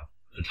didn't have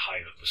a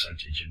high enough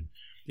percentage, and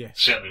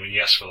certainly when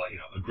you ask for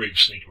a group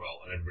sneak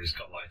roll and everybody's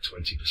got 20%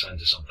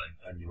 or something,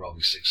 and you're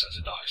rolling 6 sets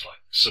of dice,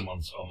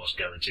 someone's almost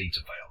guaranteed to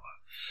fail that.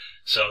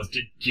 So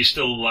do you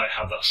still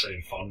have that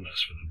same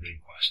fondness for the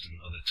RuneQuest and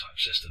other type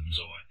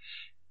systems, or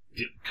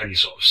can you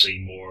sort of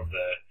see more of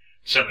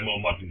certainly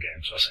more modern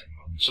games? I say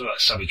modern, so that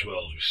Savage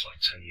Worlds, which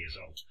is 10 years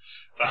old,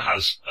 that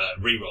has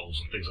re-rolls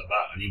and things like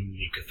that, and even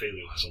New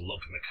Cthulhu has a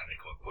luck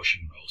mechanic or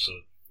pushing roll.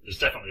 So there's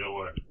definitely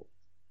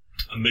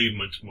a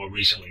movement more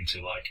recently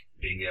into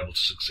being able to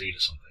succeed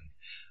at something,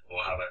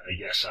 or have a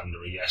yes and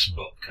or a yes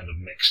but kind of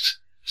mixed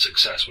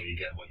success where you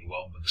get what you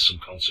want but there's some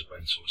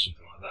consequence or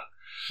something like that.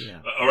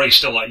 Yeah. Or are you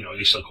still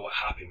you're still quite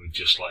happy with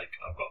just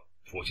I've got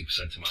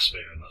 40% in my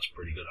sphere and that's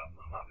pretty good. I'm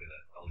happy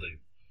that I'll do.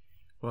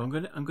 Well,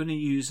 I'm going to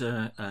use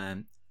a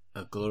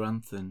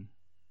Gloranthan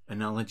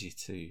analogy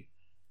to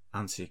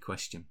answer your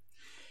question.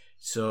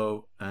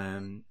 So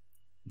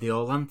the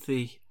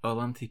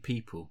Orlanthi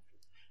people,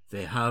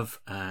 they have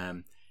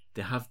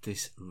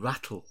this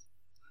rattle.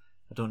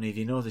 I don't know if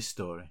you know this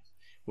story,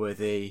 where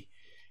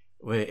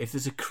if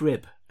there's a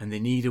crib and they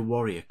need a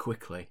warrior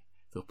quickly,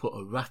 they'll put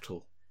a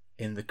rattle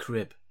in the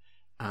crib,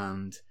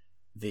 and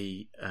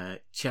the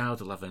child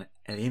will have the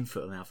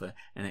infant will have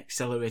an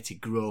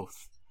accelerated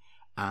growth,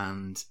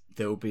 and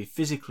they'll be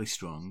physically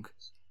strong,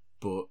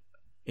 but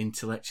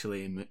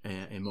intellectually and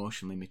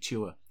emotionally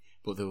mature.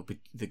 But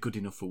they're good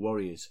enough for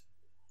warriors.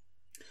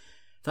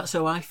 That's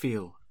how I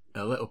feel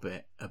a little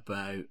bit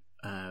about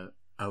our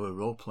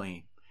role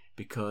playing,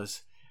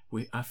 because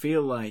I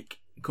feel like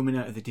coming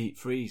out of the deep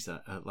freeze,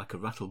 like a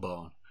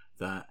rattleborn,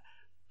 that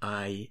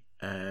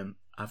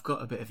I've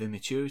got a bit of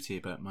immaturity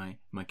about my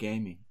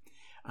gaming,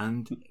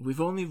 and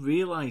we've only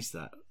realised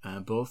that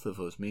both of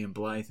us, me and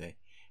Blythe,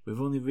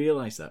 we've only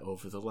realised that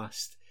over the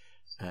last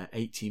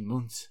 18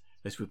 months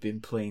as we've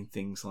been playing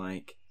things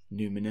like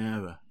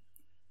Numenera,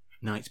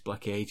 Night's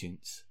Black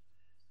Agents,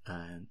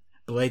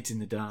 Blades in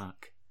the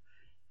Dark,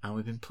 and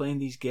we've been playing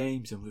these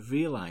games and we've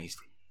realised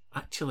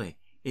actually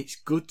it's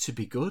good to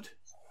be good.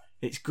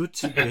 It's good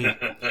to be.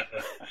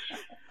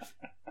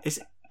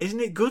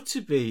 Isn't it good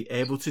to be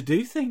able to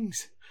do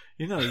things?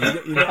 You're not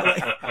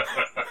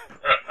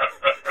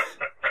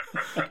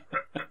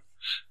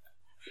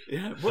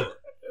yeah.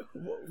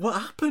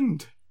 What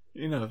happened?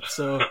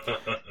 So.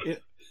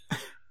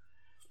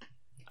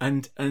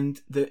 And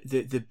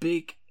the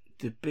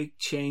big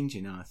change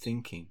in our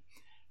thinking,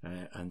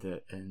 and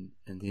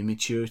the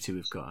immaturity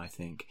we've got, I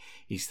think,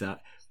 is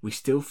that we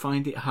still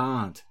find it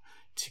hard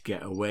to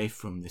get away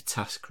from the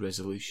task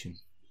resolution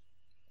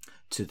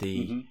to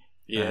the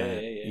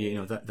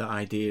that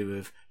idea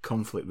of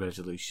conflict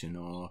resolution,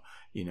 or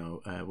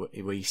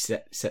where you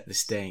set the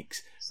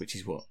stakes, which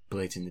is what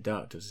Blades in the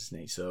Dark does,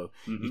 isn't it? So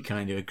you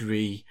kind of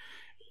agree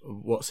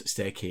what's at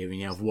stake here, and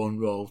you have one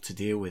role to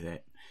deal with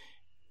it.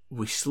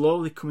 We're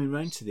slowly coming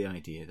round to the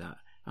idea that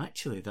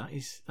actually that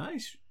is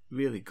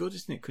really good,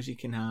 isn't it? Because you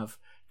can have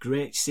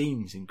great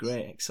scenes and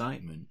great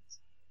excitement,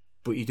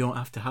 but you don't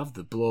have to have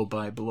the blow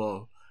by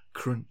blow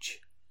crunch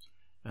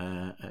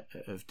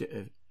of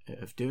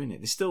doing it.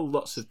 There's still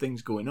lots of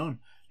things going on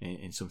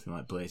in something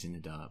like Blaze in the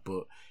Dark,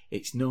 but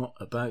it's not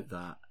about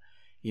that.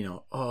 You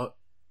know, oh,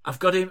 I've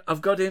got him.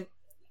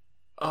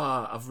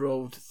 Oh, I've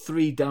rolled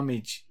 3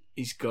 damage.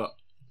 He's got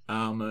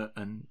armor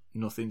and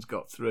nothing's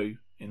got through.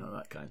 You know,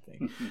 that kind of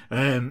thing.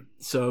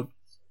 So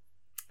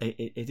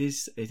it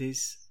is.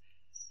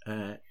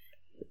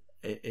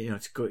 You know,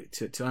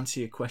 to answer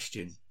your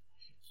question,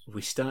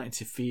 we're starting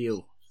to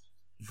feel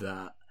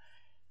that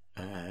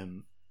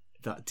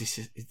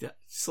that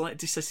slight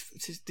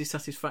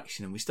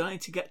dissatisfaction, and we're starting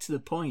to get to the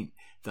point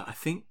that I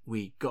think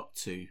we got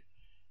to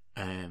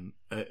when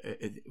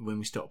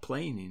we stopped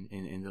playing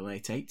in the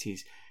late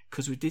 80s,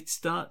 because we did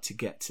start to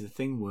get to the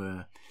thing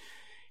where,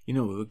 you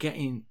know, we were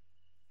getting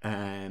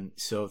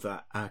so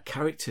that our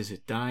characters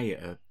would die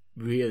at a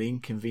really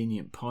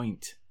inconvenient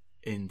point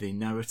in the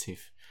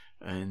narrative,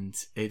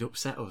 and it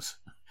upset us.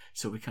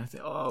 So we kind of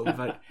think, oh, we've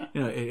had,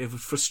 you know, it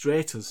would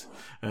frustrate us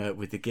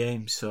with the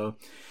game. So,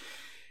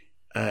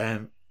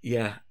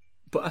 yeah.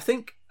 But I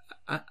think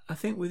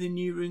with the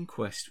new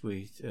RuneQuest,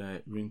 with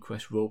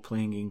RuneQuest role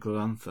playing in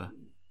Glorantha,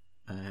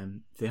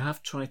 they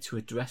have tried to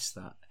address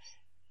that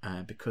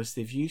because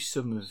they've used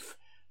some of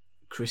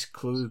Chris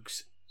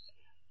Klug's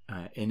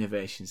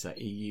innovations that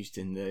he used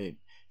in the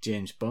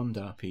James Bond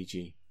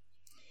RPG,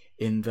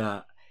 in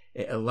that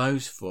it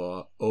allows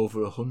for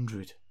over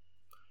 100.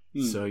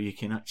 So you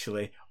can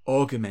actually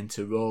augment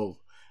a role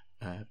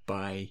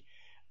by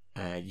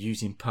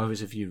using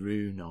powers of your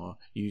rune or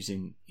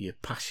using your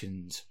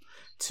passions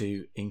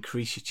to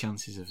increase your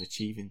chances of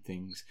achieving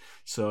things.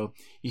 So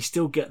you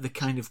still get the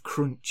kind of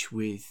crunch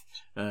with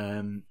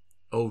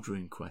old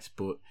RuneQuest,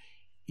 but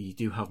you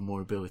do have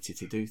more ability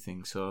to do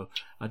things. So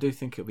I do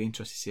think it'll be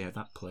interesting to see how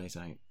that plays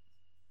out.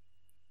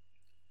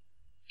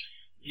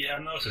 Yeah,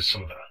 I noticed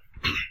some of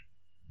that.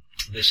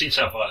 They seem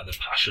to have like the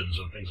passions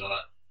and things like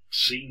that.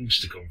 Seems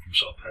to come from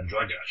sort of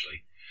Pendragon,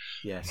 actually.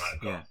 Yes,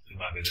 it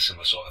might be the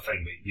similar sort of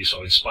thing, but you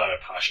sort of inspire a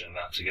passion in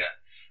that to get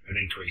an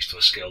increase to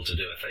a skill to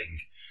do a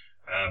thing.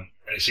 And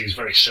it seems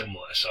very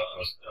similar, so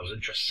I was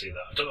interested to see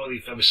that. I don't know whether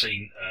you've ever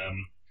seen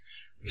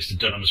Mr.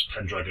 Dunham's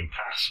Pendragon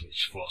Pass,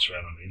 which floats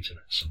around on the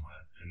internet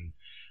somewhere, and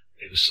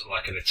it was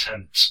like an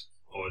attempt,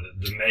 or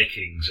the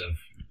makings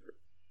of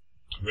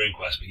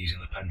RuneQuest, but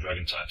using the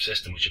Pendragon type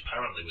system, which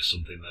apparently was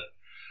something that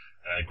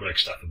Greg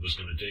Stafford was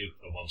going to do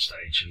at one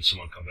stage, and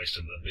someone convinced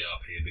him that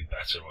BRP would be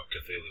better, or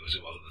Cthulhu as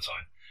it was at the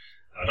time.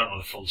 I don't know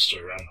the full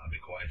story around that. I'd be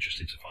quite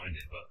interested to find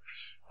it, but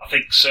I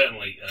think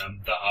certainly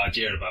that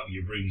idea about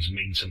your runes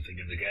mean something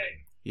in the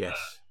game,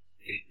 yes,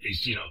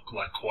 is, you know,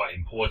 like quite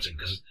important,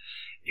 because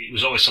it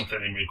was always something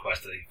in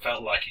RuneQuest that it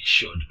felt like it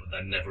should, but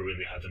then never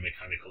really had a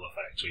mechanical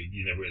effect, or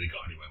you never really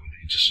got anywhere with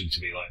it. It just seemed to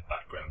be like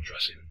background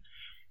dressing. And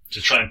to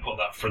try and put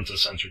that front and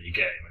centre in your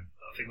game, and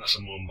I think that's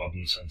a more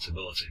modern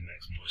sensibility. It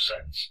makes more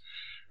sense.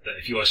 That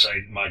if you always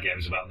say my game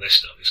is about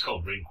this stuff, it's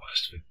called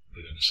RuneQuest, for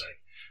goodness sake,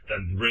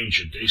 then runes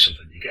should do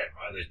something in your game,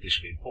 right? They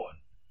should be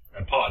important.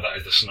 And part of that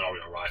is the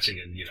scenario writing,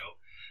 and, you know,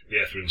 the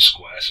Earth rune's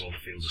square, so all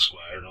the fields are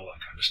square and all that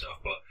kind of stuff.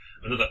 But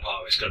another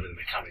part of it's got to be the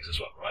mechanics as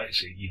well, right?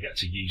 So you get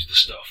to use the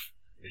stuff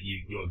that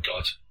your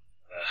god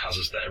has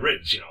as their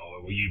runes, you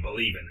know, or you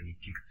believe in, and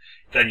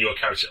then your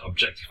character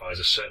objectifies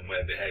a certain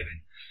way of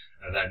behaving.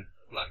 And then,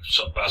 like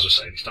sort of Baz was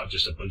saying, it's not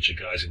just a bunch of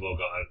guys who've all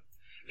got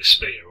a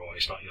spear, or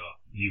it's not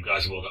you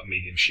guys have all got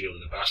medium shield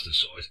and a bastard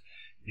sword.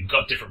 You've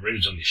got different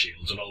runes on your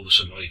shields, and all of a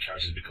sudden all your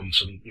characters become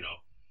some, you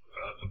know,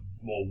 a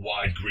more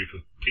wide group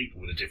of people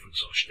with a different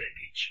sort of shtick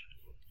each.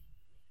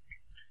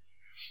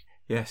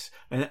 Yes,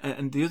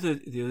 and the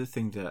other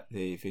thing that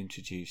they've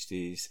introduced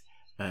is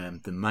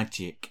the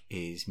magic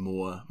is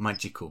more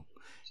magical,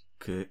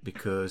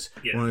 because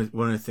one of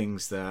the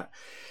things that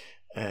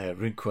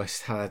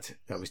RuneQuest had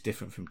that was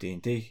different from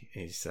D&D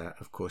is that,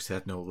 of course, they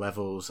had no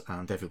levels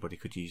and everybody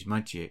could use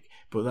magic,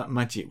 but that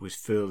magic was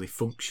fairly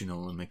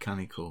functional and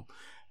mechanical.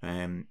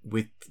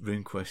 With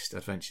RuneQuest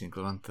Adventure in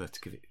Glorantha,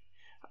 to give it,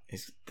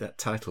 that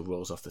title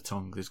rolls off the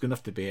tongue. There's going to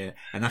have to be an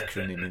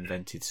acronym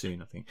invented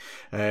soon, I think.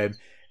 With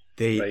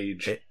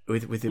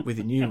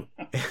the new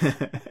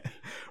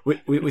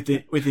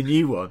with the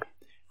new one.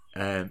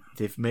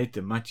 They've made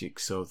the magic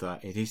so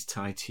that it is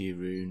tied to your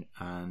rune,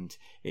 and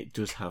it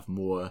does have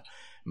more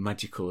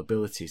magical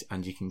abilities,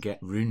 and you can get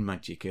rune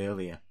magic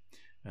earlier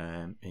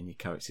in your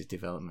character's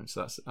development.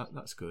 So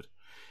that's good.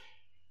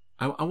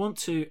 I want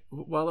to,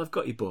 while I've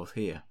got you both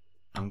here,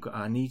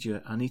 I need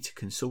to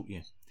consult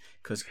you,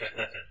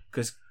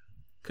 because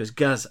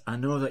Gaz, I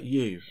know that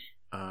you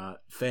are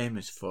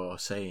famous for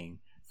saying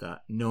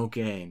that no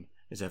game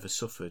has ever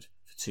suffered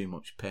for too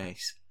much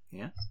pace.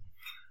 Yeah,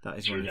 that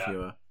is one of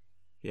your.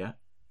 Yeah.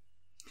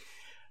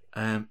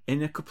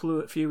 In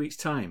a few weeks'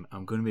 time,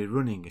 I'm going to be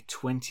running a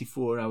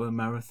 24-hour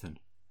marathon.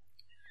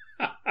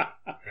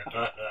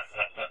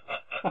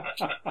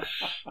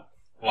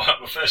 Well,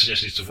 my first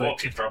suggestion is to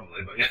walk it,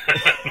 probably, but yeah.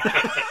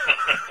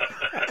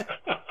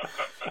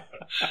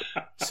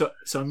 So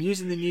I'm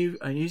using the new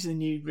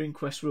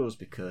RuneQuest rules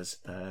because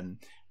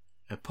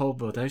Paul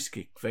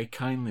Brodowski very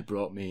kindly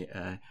brought me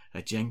a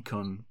Gen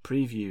Con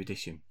preview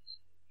edition.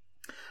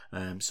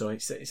 So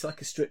it's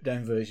like a stripped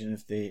down version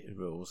of the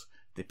rules.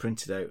 They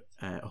printed out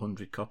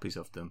 100 copies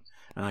of them,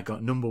 and I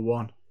got number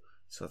 1.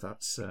 So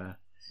that's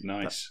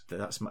nice.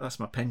 That's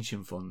my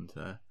pension fund.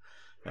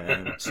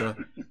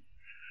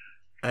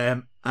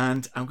 And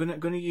I'm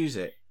gonna use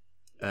it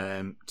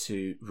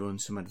to run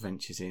some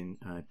adventures in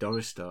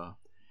Doristar.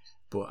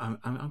 But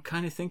I'm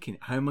kind of thinking,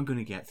 how am I going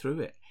to get through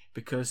it?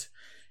 Because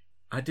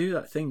I do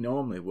that thing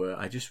normally where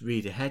I just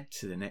read ahead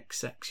to the next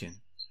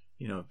section,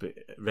 but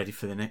ready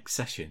for the next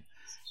session.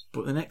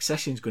 But the next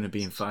session is going to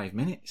be in 5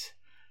 minutes,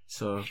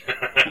 so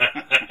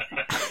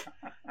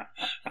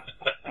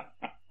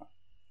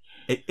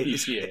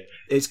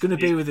it's going to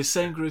be with the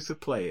same group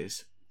of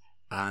players,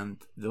 and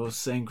those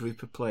same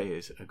group of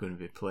players are going to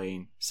be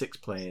playing 6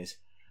 players.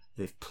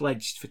 They've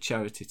pledged for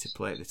charity to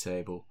play at the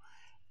table,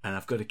 and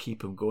I've got to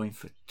keep them going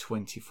for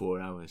 24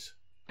 hours.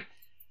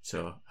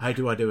 So how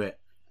do I do it?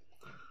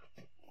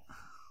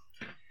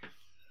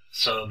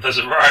 So there's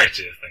a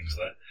variety of things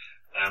there.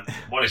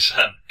 One is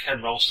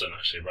Ken Ralston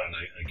actually ran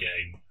a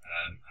game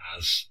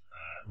as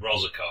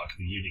Rosakark,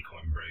 the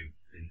Unicorn Brew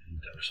in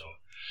Derisor,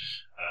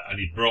 and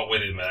he brought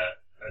with him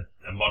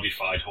a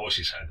modified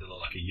horse's head that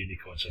looked like a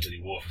unicorn, so that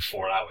he wore for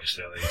 4 hours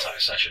throughout the entire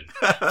session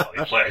while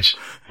he played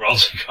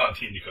Rosakark,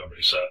 the Unicorn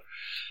Brew. So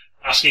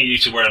asking you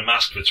to wear a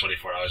mask for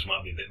 24 hours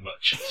might be a bit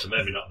much, so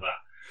maybe not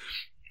that.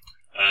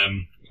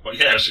 But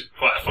yeah, it was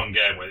quite a fun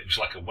game where it was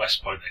like a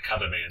West Point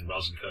academy, and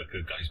Rosenkirk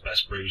had got his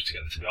best brews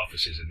together to the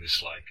officers in this,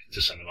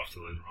 to send them off to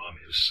the Lunar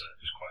Army. It was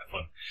quite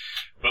fun.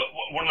 But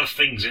one of the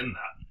things in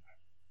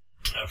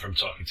that, from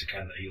talking to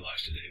Ken, that he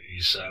likes to do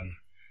is,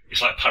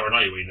 it's like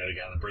paranoia where you never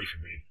get out of the briefing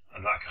room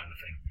and that kind of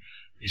thing.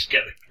 Is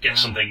get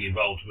something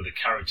involved with the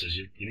characters.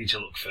 You need to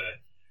look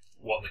for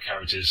what the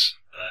characters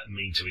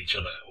mean to each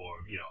other,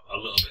 or a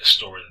little bit of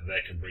story that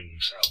they can bring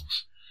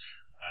themselves.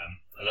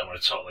 I don't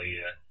want to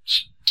totally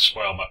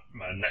spoil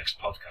my next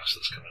podcast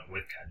that's coming up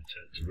with Ken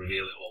to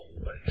reveal it all,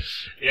 but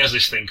he has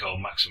this thing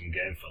called Maximum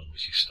Game Fund,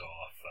 which he stole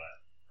off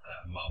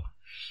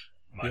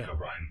Mike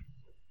O'Brien.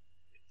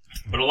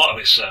 But a lot of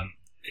it's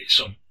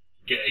sort of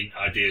getting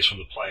ideas from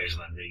the players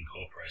and then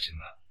reincorporating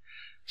that.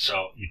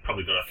 So you've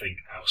probably got to think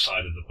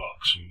outside of the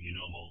box from your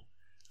normal,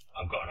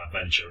 I've got an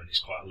adventure and it's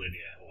quite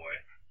linear, or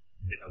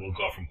we'll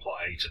go from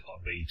plot A to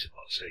plot B to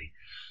plot C,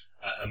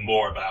 and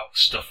more about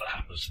stuff that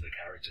happens to the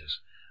characters.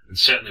 And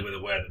certainly with a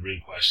way that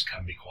RuneQuest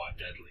can be quite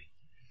deadly,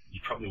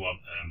 you probably want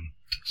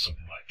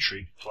something like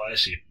troop play.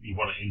 So you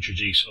want to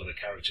introduce other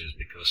characters,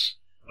 because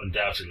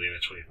undoubtedly in a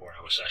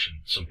 24-hour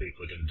session, some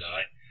people are going to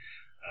die.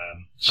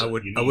 So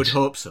I would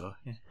hope so.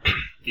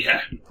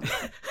 Yeah.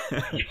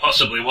 You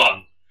possibly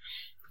want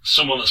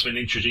someone that's been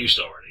introduced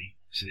already,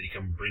 so that you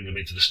can bring them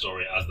into the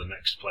story as the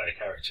next player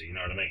character. You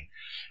know what I mean?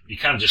 You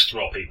can't just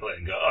throw people in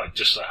and go, oh, it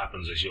just so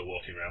happens as you're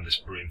walking around this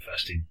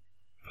broom-infested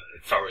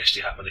forest,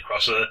 you happen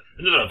across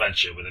another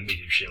adventure with a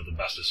medium shield and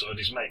bastard sword,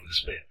 his mate with a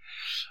spear.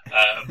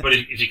 But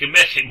if you can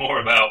make it more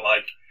about,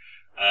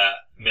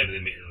 maybe they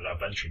meet another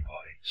adventuring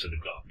party, so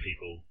they've got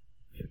people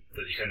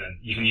that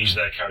you can use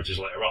their characters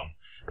later on.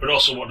 But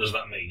also, what does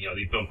that mean?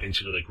 They bump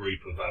into another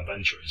group of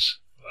adventurers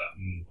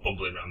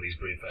bumbling around these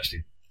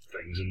broom-infested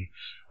things, and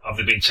have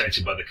they been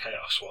tainted by the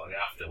chaos? What are they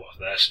after? What's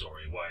their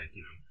story?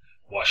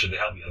 Why should they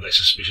help you? Are they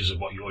suspicious of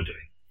what you're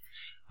doing?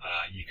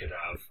 You could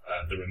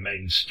have the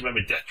remains. Do you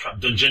remember Death Trap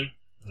Dungeon?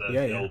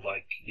 The old,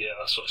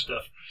 that sort of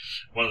stuff.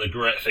 One of the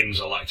great things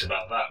I liked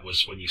about that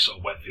was when you sort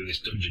of went through this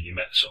dungeon, you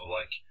met sort of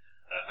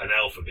an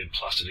elf had been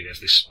plastered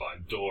against this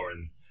spiked door,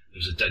 and there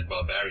was a dead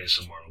barbarian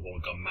somewhere, and one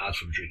had gone mad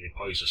from drinking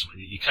poison or something.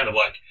 You kind of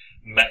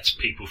met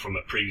people from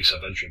a previous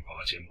adventuring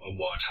party and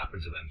what had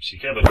happened to them. So you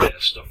can have a bit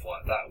of stuff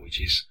like that,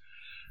 which is,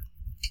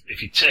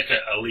 if you take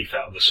a leaf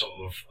out of the sort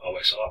of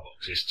OSR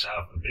books, is to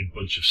have a big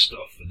bunch of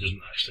stuff that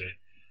doesn't actually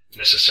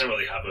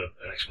necessarily have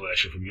an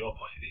explanation from your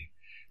point of view,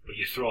 but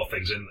you throw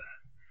things in there,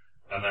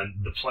 and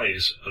then the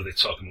players, as they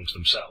talk amongst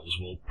themselves,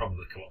 will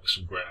probably come up with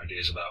some great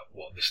ideas about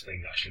what this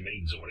thing actually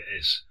means or what it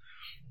is.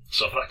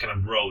 So for that kind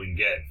of rolling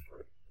game,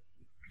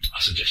 I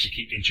suggest you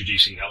keep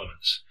introducing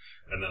elements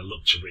and then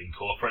look to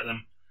reincorporate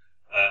them.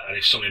 And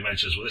if somebody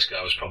mentions, well, this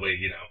guy was probably,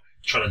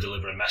 trying to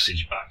deliver a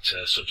message back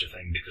to such a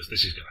thing because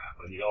this is going to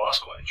happen, you go, oh, that's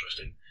quite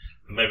interesting.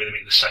 And maybe they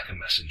meet the second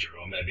messenger,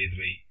 or maybe they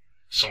meet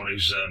someone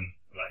who's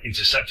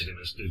intercepted him,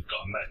 has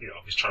got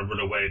he's trying to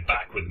run away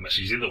back with the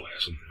message the other way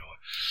or something.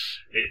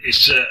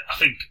 I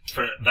think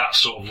for that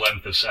sort of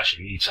length of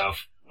session, you need to have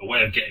a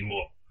way of getting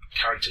more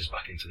characters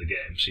back into the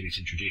game, so you need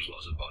to introduce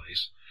lots of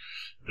bodies.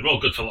 They're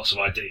all good for lots of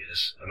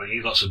ideas, and then you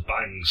need lots of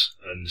bangs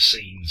and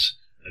scenes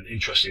and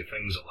interesting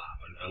things that will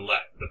happen, and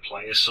let the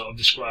players sort of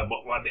describe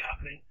what might be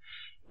happening,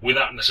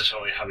 without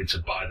necessarily having to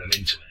buy them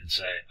into it and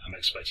say, I'm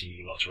expecting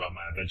you lot to run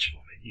my adventure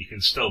for me. You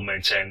can still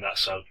maintain that,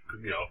 so,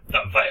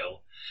 that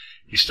veil.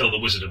 You're still the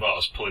Wizard of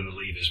Oz pulling the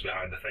levers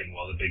behind the thing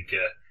while the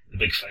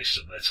big faces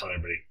up there telling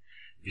everybody,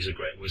 he's a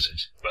great wizard.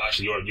 But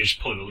actually, you're just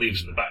pulling the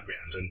leaves in the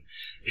background, and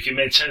if you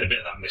maintain a bit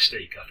of that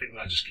mystique, I think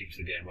that just keeps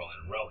the game rolling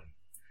and rolling.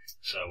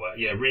 So,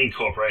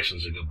 reincorporation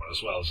is a good one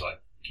as well. It's like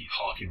keep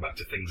harking back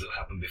to things that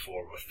happened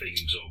before, or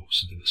themes, or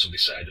something that somebody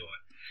said,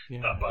 or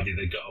that body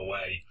that got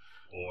away,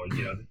 or,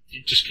 you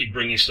just keep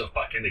bringing stuff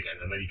back in again,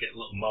 and then you get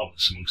little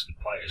moments amongst the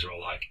players who are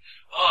all like,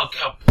 oh,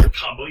 God, I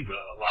can't believe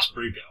that last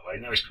brew got away,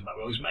 now he's come back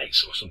with all his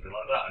mates, or something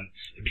like that, and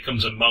it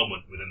becomes a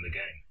moment within the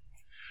game.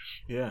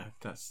 Yeah,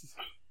 that's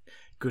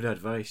good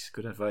advice,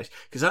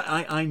 because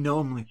I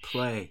normally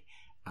play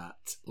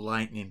at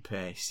lightning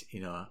pace.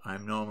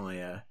 I'm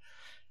normally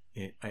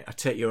I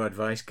take your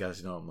advice,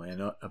 Gaz, normally,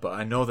 but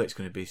I know that it's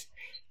going to be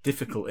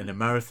difficult in a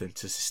marathon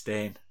to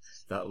sustain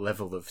that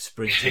level of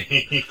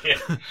sprinting.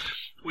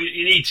 Well,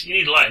 you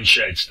need light and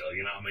shade still,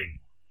 you know what I mean?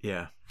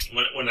 Yeah.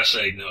 When I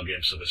say no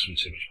game suffers from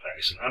too much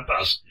pace, and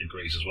Baz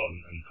agrees as well,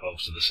 and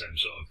holds to the same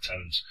sort of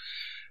tenets,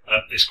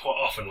 it's quite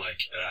often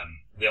like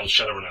the old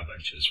Shadowrun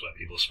adventures where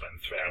people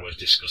spend 3 hours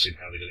discussing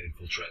how they're going to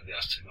infiltrate the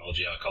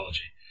technology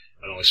archaeology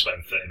and only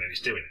spend 30 minutes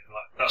doing it.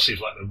 That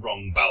seems like the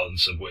wrong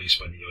balance of where you're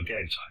spending your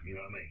game time, you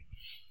know what I mean?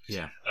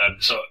 Yeah.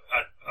 So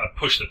I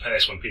push the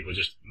pace when people are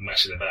just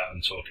messing about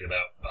and talking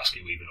about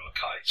basket weaving or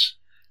kites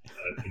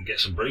and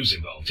get some brews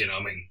involved, you know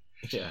what I mean?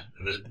 Yeah.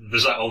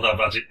 There's that old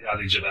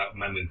adage about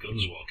men with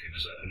guns walking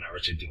as a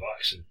narrative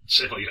device, and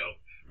simply,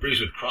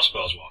 brews with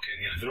crossbows walking,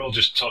 they're all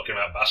just talking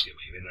about basket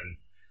weaving, then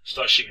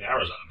start shooting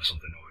arrows at them or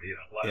something,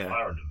 or, light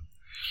fire at them.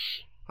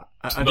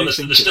 I do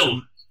think there's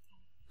still...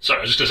 Sorry,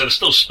 I was just going to say, there's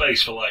still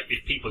space for,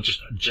 if people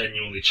just are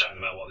genuinely chatting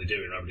about what they're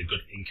doing, or having a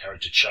good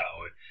in-character chat,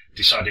 or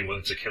deciding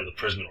whether to kill the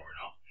prisoner or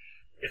not.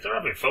 If they're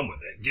having fun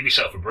with it, give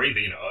yourself a breather,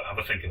 have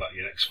a think about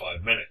your next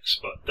 5 minutes,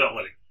 but don't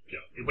let it,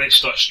 when it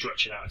starts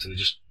stretching out until they're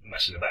just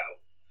messing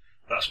about,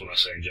 that's when I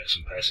say inject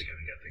some pace again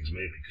and get things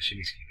moving, because you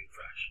need to keep it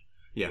fresh.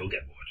 Yeah. You'll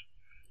get bored.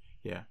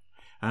 Yeah.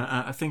 And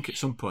I think at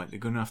some point they're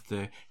going to have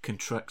to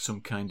contract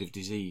some kind of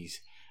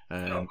disease.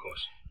 Of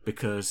course.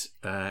 Because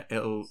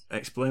it'll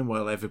explain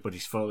why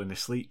everybody's falling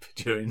asleep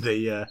during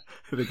the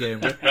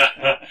game.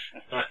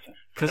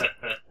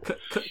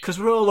 Because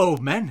we're all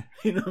old men,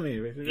 you know what I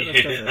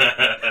mean?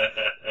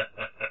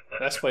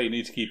 That's why you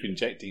need to keep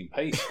injecting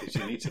pace, because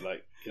you need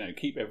to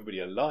keep everybody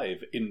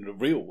alive in the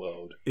real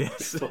world.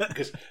 Yes,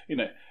 because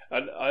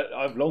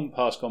I've long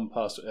gone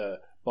past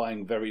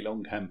buying very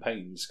long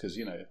campaigns, because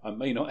I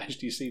may not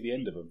actually see the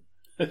end of them.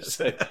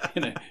 So,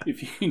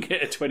 if you can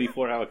get a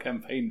 24-hour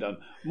campaign done,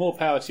 more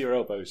power to your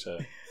elbow, sir.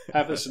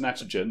 Have a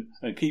synatogen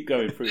and keep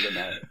going through the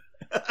night.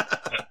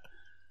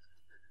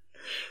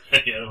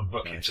 A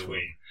bucket to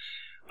wean.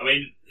 I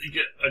mean,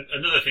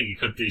 another thing you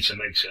could do to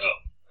mix it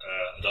up,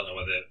 I don't know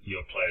whether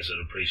your players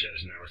would appreciate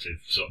this narrative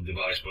sort of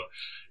device, but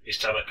is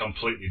to have a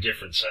completely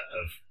different set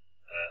of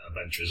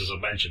adventurers. As I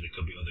mentioned, there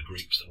could be other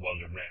groups that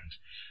wander around.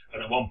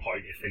 And at one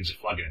point, if things are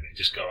flagging a bit,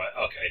 just go, right,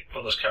 okay,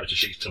 put those character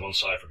sheets to one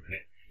side for a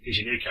minute. Here's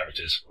your new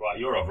characters. Right,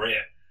 you're over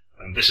here,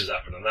 and this has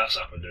happened, and that's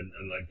happened, and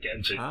get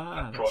them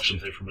to approach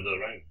something from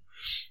another angle.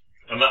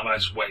 And that might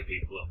just wake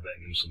people up,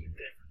 give them something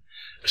different.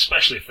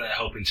 Especially if they're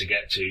hoping to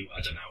get to,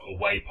 I don't know, a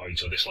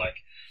waypoint or this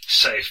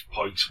safe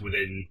point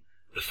within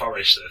the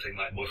forest that they think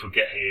well, if we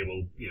get here,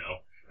 we'll,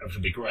 everything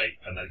will be great.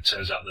 And then it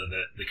turns out that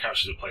the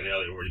characters who were playing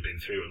earlier have already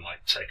been through and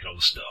taken all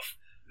the stuff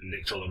and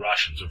nicked all the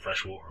rations and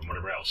fresh water and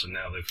whatever else, and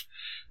now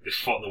they've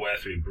fought their way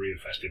through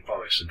brew-infested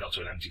forests and got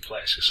to an empty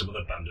place because some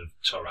other band of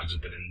Torags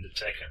have been in and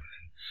taken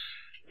everything.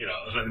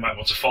 They might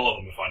want to follow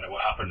them and find out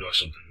what happened or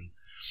something.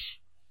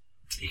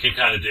 You can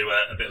kind of do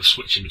a bit of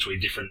switching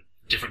between different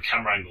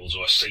camera angles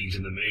or scenes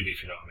in the movie,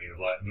 if you know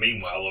what I mean.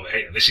 Meanwhile, over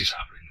here, this is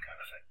happening, kind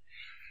of thing.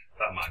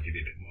 That might give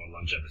you a bit more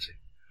longevity.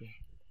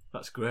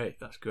 That's great.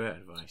 That's great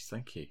advice.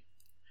 Thank you.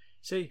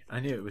 See, I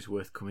knew it was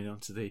worth coming on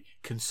to the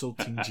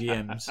consulting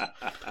GMs.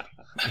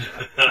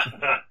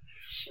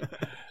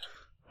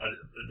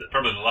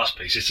 Probably the last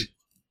piece is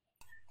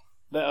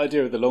that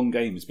idea of the long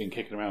game has been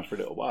kicking around for a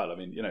little while. I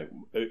mean,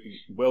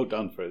 well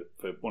done for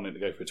wanting to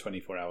go for a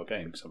 24-hour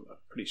game, because I'm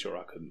pretty sure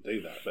I couldn't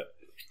do that. But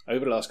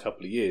over the last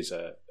couple of years,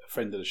 a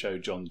friend of the show,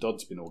 John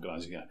Dodd's been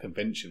organising a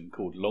convention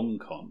called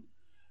LongCon,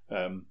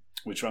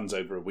 which runs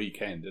over a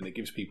weekend, and it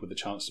gives people the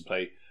chance to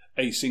play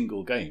a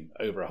single game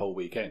over a whole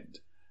weekend.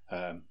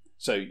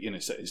 So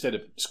instead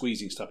of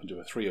squeezing stuff into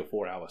a 3 or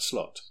 4 hour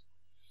slot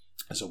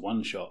as a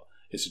one shot,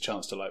 it's a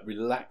chance to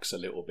relax a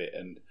little bit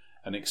and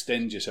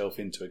extend yourself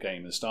into a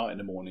game and start in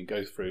the morning,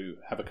 go through,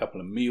 have a couple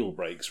of meal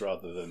breaks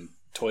rather than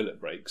toilet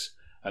breaks,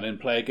 and then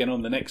play again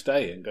on the next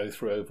day and go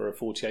through over a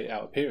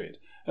 48-hour period.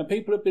 And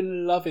people have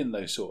been loving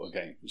those sort of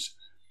games,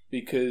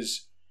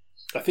 because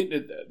I think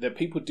that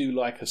people do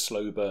like a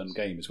slow burn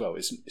game as well.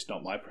 It's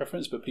not my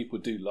preference, but people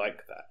do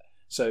like that.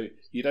 So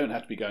you don't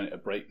have to be going at a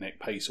breakneck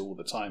pace all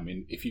the time. I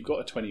mean, if you've got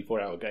a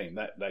 24-hour game,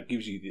 that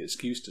gives you the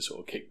excuse to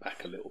sort of kick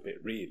back a little bit,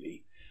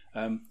 really.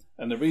 And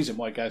the reason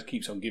why Gaz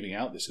keeps on giving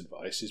out this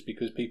advice is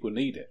because people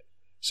need it.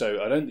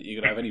 So I don't think you're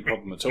going to have any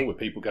problem at all with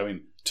people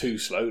going too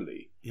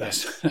slowly.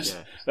 That's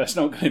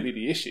not going to be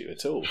the issue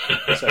at all.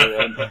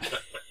 So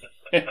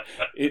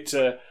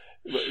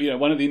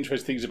one of the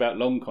interesting things about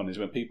LongCon is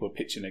when people are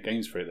pitching their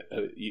games for it,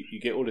 you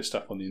get all this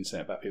stuff on the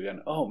internet about people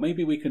going, "Oh,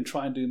 maybe we can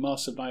try and do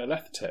Master of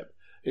Nyarlathotep."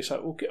 It's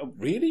like, well,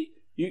 really?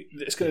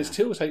 It's going to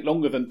still take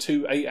longer than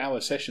 2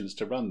 8-hour sessions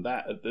to run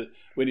that.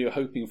 When you're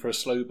hoping for a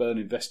slow burn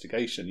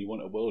investigation, you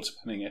want a world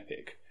spanning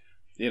epic.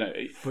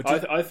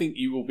 I think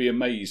you will be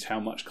amazed how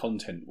much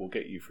content will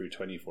get you through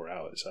 24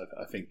 hours.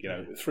 I think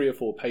 3 or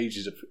 4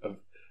 pages of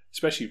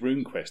especially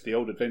RuneQuest, the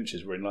old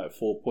adventures were in like a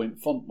 4-point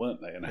font,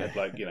 weren't they? And had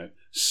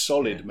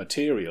solid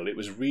material. It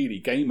was really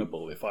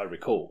gameable, if I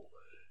recall.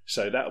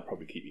 So that'll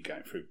probably keep you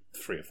going through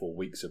 3 or 4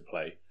 weeks of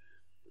play.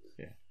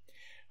 Yeah,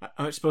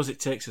 I suppose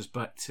it takes us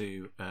back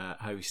to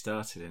how we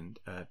started and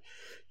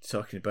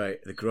talking about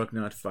the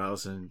Grognard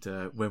Files and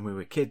when we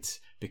were kids,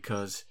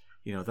 because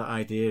that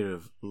idea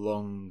of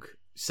long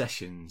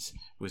sessions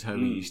was how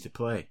we used to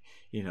play.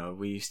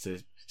 We used to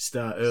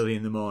start early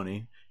in the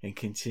morning and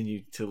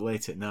continue till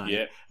late at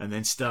night, and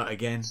then start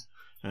again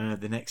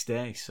the next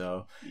day.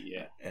 So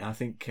I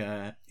think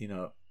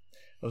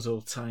us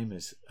old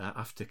timers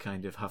have to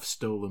kind of have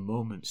stolen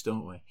moments,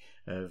 don't we,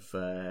 of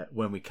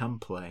when we can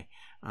play,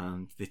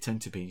 and they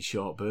tend to be in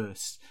short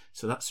bursts.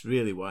 So that's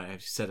really why I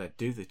said I'd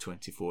do the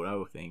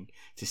 24-hour thing,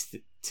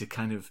 to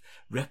kind of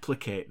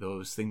replicate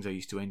those things I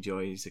used to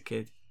enjoy as a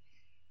kid.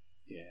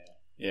 Yeah.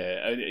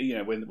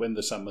 When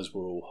the summers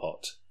were all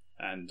hot.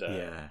 And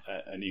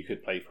you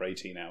could play for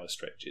 18-hour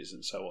stretches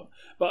and so on.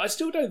 But I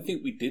still don't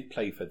think we did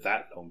play for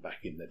that long back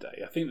in the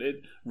day. I think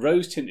that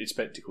rose-tinted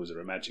spectacles are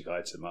a magic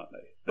item, aren't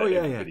they?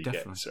 Definitely.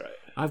 Gets, right?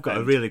 I've got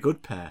a really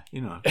good pair, Do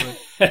you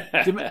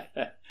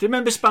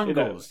remember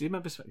Spangles? Do you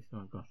remember Spangles?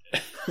 Oh, God.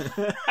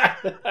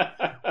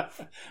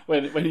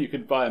 when you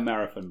could buy a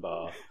marathon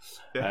bar.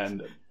 Yes.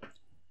 And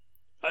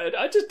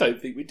I just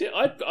don't think we did.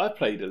 I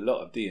played a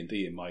lot of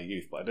D&D in my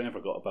youth, but I never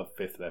got above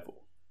 5th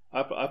level.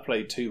 I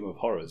played Tomb of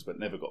Horrors, but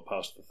never got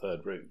past the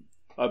 3rd room.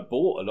 I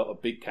bought a lot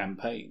of big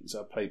campaigns.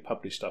 I played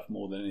published stuff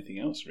more than anything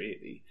else,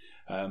 really.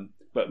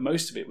 But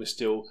most of it was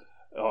still,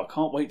 I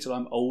can't wait till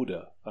I'm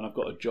older and I've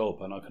got a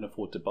job and I can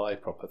afford to buy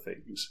proper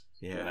things.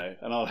 Yeah.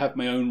 And I'll have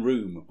my own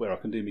room where I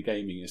can do my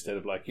gaming instead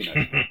of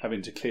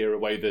having to clear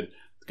away the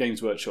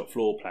Games Workshop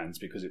floor plans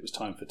because it was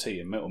time for tea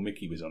and Metal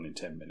Mickey was on in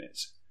 10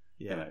 minutes.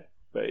 Yeah.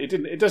 But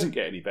it doesn't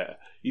get any better.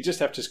 You just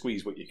have to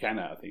squeeze what you can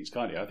out of things,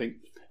 can't you? I think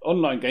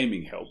online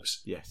gaming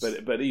helps. Yes.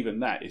 But even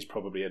that is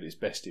probably at its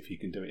best if you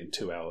can do it in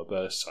 2-hour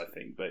bursts, I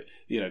think. But,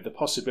 the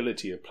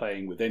possibility of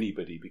playing with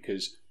anybody,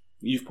 because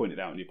you've pointed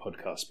out on your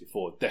podcast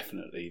before,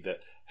 definitely,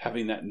 that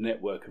having that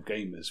network of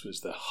gamers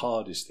was the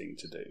hardest thing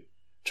to do.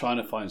 Trying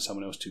to find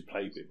someone else to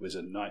play with was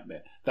a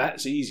nightmare.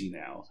 That's easy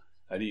now.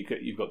 And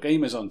you've got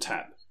gamers on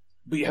tap,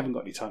 but you haven't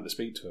got any time to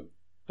speak to them.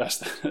 That's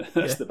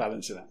the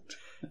balancing act.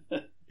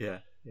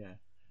 Yeah.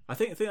 I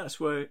think that's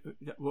what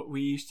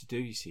we used to do,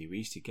 you see. We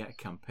used to get a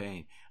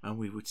campaign and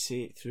we would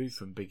see it through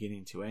from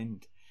beginning to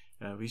end.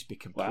 We used to be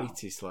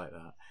completists like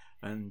that.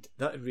 And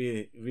that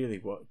really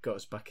what got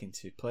us back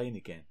into playing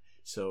again.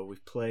 So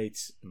we've played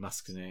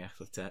Masks of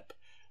Nyarlathotep,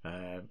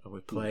 and we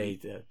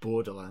played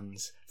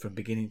Borderlands from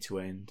beginning to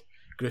end,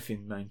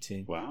 Griffin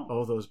Mountain,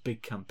 all those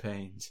big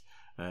campaigns,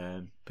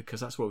 because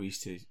that's what we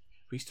used to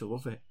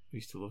love it. We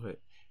used to love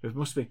it. We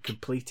must have been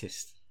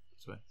completists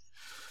as well.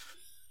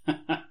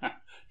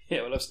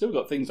 Yeah, well, I've still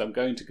got things I'm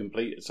going to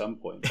complete at some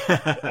point.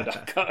 And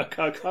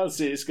I can't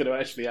see it's going to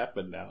actually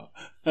happen now.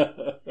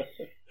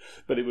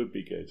 But it would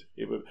be good.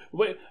 It would.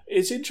 Well,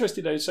 it's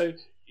interesting though. So,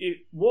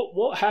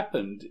 what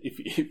happened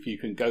if you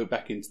can go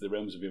back into the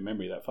realms of your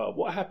memory that far?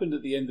 What happened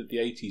at the end of the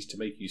 80s to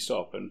make you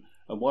stop, and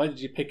why did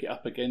you pick it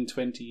up again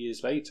 20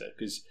 years later?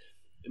 Because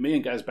me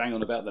and Gaz bang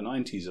on about the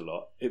 90s a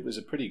lot. It was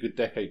a pretty good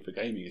decade for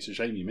gaming. It's a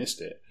shame you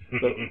missed it.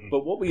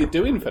 But what were you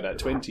doing for that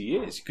 20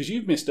 years? Because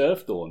you've missed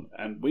Earthdawn,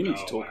 and we need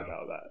to talk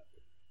about that.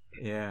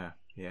 Yeah.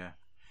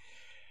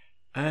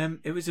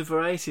 It was a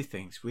variety of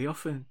things. We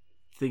often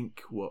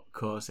think what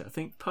caused it. I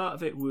think part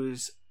of it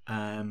was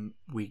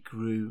we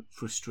grew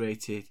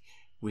frustrated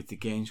with the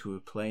games we were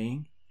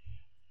playing,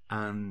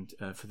 and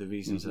for the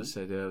reasons I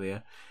said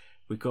earlier,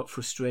 we got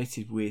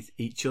frustrated with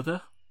each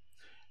other,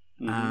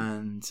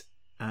 and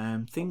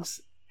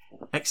things,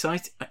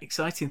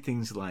 exciting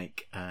things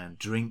like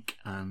drink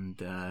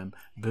and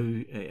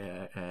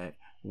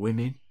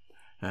women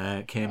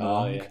came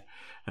along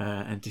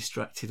and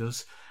distracted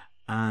us,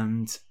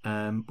 and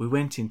we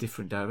went in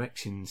different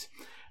directions.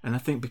 And I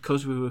think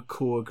because we were a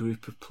core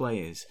group of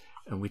players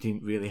and we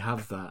didn't really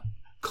have that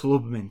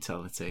club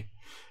mentality,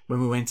 when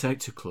we went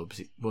out to clubs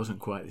it wasn't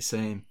quite the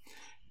same.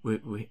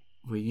 We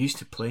used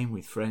to playing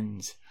with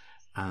friends,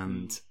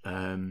 and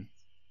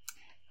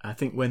I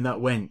think when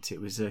that went,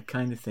 it was a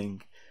kind of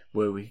thing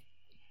where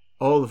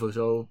all of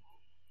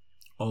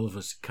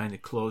us kind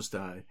of closed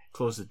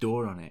the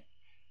door on it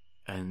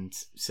and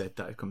said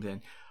that it comes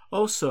in.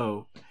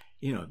 Also,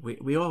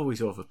 we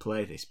always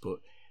overplay this, but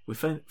we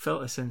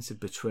felt a sense of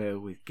betrayal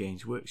with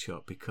Games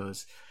Workshop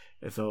because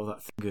of all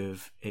that thing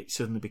of it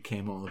suddenly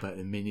became all about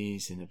the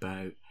minis and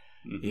about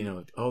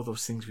all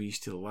those things we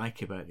used to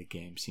like about the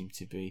game seemed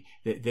to be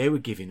that they were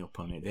giving up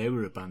on it, they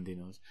were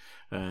abandoning us.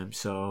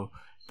 So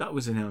that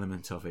was an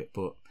element of it.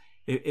 But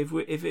if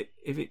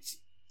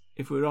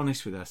we're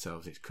honest with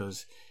ourselves, it's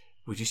because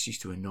we just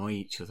used to annoy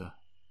each other,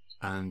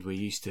 and we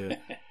used to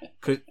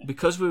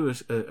because we were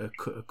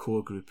a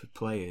core group of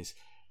players.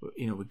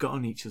 We got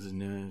on each other's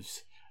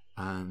nerves,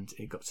 and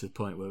it got to the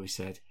point where we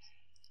said,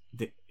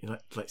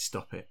 let's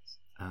stop it.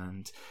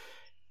 And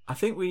I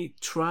think we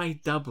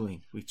tried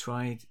dabbling. We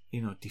tried,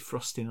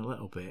 defrosting a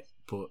little bit,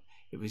 but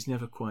it was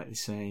never quite the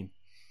same.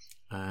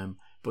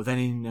 But then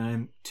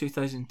in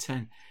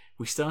 2010,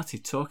 we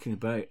started talking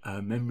about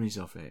our memories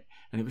of it,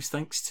 and it was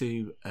thanks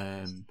to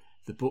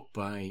the book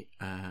by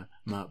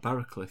Mark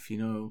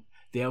Barraclough,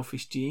 The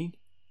Elfish Gene.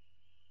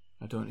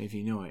 I don't know if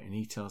you know it, and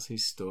he tells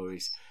his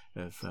stories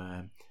of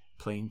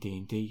playing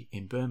D&D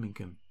in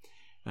Birmingham.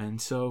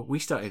 And so we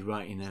started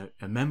writing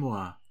a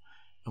memoir,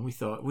 and we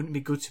thought, wouldn't it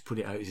be good to put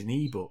it out as an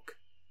ebook?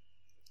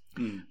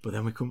 But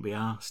then we couldn't be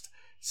asked.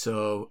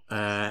 So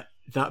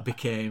that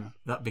became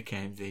the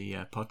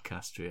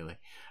podcast, really,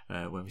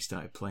 when we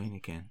started playing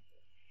again.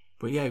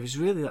 But yeah, it was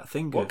really that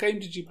thing. What game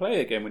did you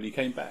play again when you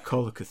came back?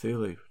 Call of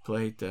Cthulhu.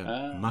 Played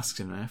Masks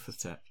and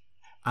Nefertiti.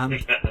 And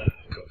of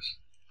course.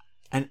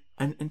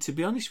 And to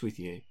be honest with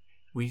you,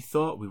 we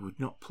thought we would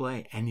not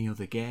play any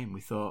other game. We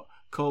thought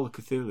Call of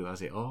Cthulhu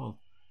has it all.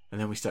 And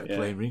then we started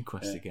playing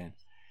RuneQuest again.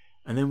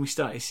 And then we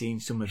started seeing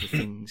some of the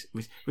things.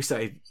 We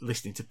started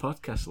listening to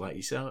podcasts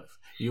like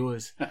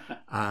yours,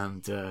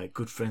 and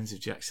good friends of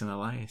Jackson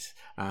Elias,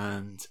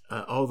 and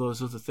all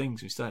those other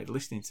things. We started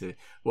listening to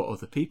what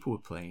other people were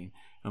playing,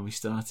 and we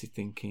started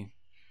thinking,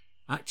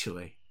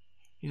 actually,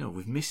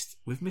 we've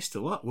missed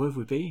a lot. Where have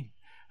we been?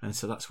 And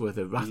so that's where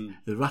the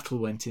rattle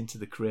went into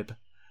the crib,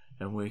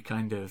 and we're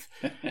kind of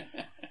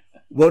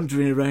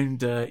wandering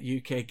around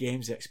UK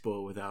Games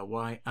Expo with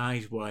our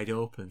eyes wide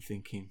open,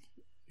 thinking,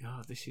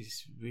 oh, this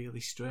is really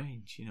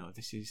strange.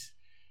 This is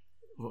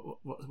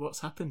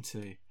what's happened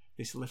to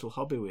this little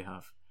hobby we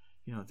have.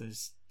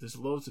 There's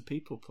loads of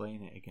people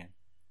playing it again.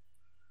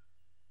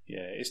 Yeah,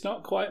 it's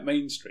not quite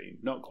mainstream.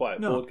 Not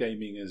quite. No. Board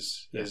gaming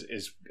has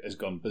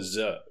gone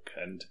berserk,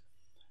 and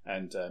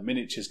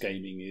miniatures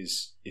gaming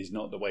is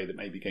not the way that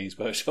maybe Games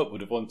Workshop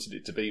would have wanted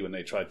it to be when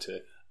they tried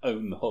to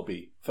own the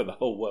hobby for the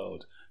whole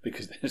world,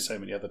 because there's so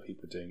many other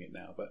people doing it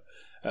now.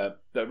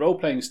 But role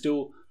playing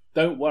still.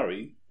 Don't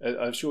worry,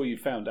 I'm sure you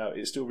found out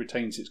it still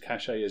retains its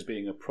cachet as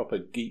being a proper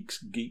geek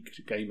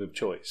game of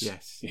choice.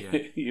 Yes, yeah.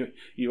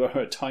 you are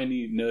a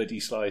tiny nerdy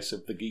slice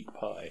of the geek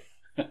pie.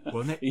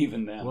 Well,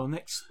 even now. Well,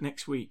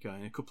 next week,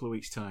 in a couple of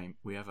weeks' time,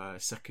 we have our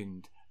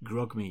second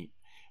grog meet,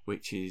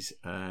 which is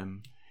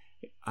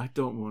I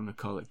don't want to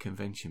call it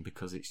convention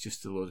because it's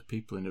just a load of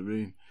people in a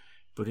room,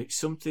 but it's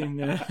something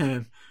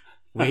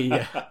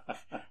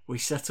we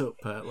set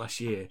up last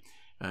year.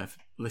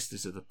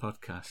 Listeners of the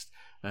podcast,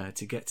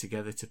 to get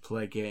together to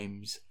play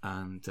games,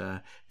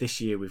 and this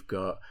year we've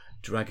got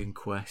Dragon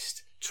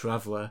Quest,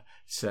 Traveller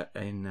set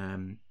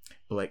in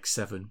Blake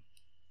 7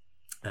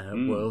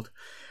 world.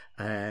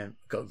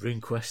 Got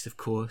RuneQuest, of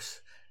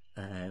course.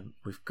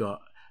 We've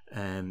got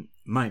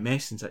Mike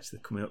Mason's actually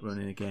coming up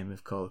running a game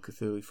of Call of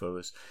Cthulhu for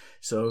us.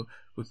 So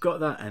we've got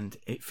that, and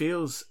it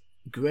feels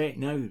great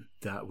now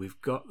that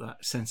we've got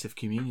that sense of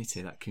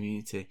community, that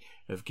community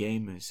of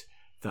gamers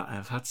that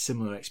have had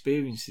similar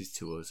experiences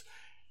to us,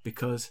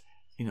 because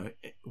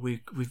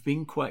we've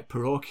been quite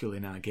parochial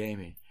in our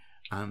gaming,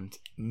 and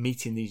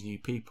meeting these new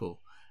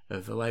people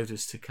have allowed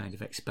us to kind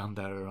of expand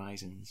our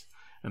horizons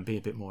and be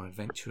a bit more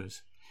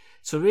adventurous.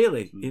 So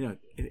really,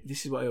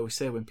 this is what I always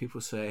say when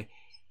people say,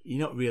 you're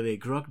not really a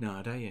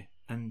grognard, are you?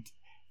 And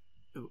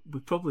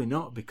we're probably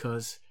not,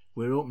 because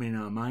we're opening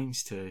our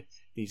minds to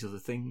these other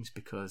things,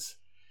 because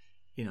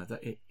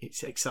that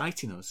it's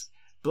exciting us.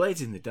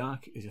 Blades in the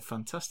Dark is a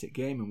fantastic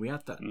game, and we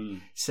had that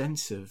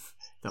sense of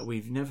that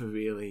we've never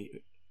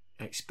really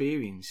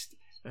experienced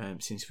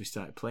since we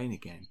started playing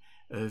again.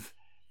 Of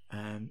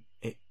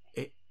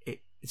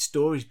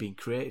stories being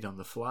created on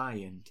the fly,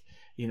 and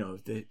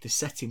the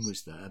setting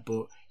was there,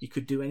 but you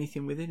could do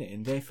anything within it,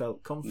 and they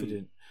felt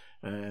confident.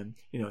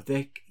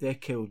 They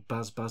killed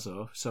Baz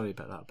Bazo. Sorry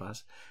about that,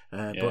 Baz.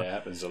 But it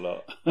happens a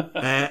lot.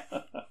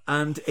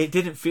 And it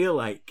didn't feel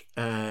like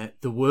the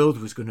world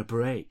was going to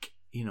break.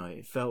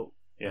 It felt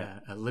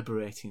a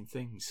liberating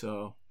thing.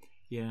 So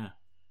yeah,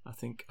 I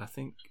think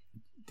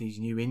these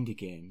new indie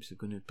games are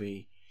going to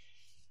be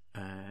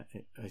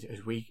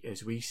as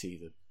we see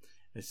them,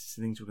 as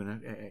things we're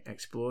going to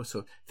explore.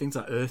 So things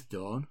like Earth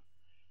Dawn,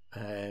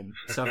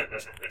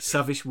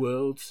 Savage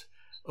Worlds,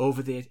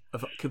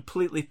 have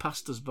completely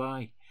passed us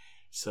by.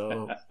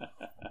 So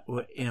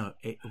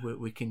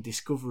we can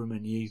discover them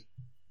anew.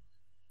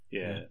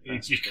 Yeah,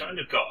 you've kind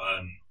of got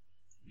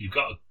you've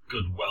got a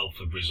good wealth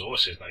of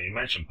resources now. You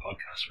mentioned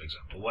podcasts, for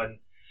example. When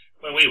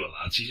we were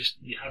lads,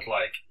 you had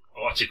like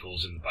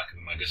articles in the back of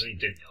the magazine,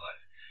 didn't you? Like,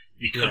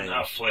 you couldn't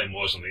have flame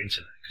wars on the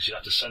internet, because you'd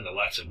have to send a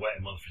letter, wait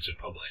a month for it to be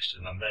published,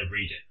 and then they'd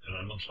read it, and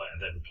a month later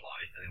they'd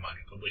reply, and it might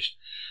get published.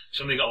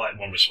 So only got like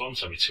one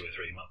response every 2 or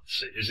 3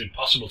 months. It was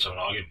impossible to have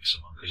an argument with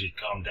someone because you'd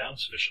calmed down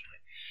sufficiently.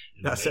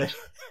 That's it.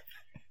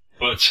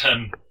 But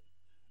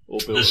or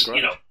build a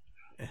grudge.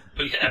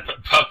 But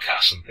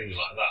podcasts and things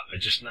like that are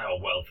just now a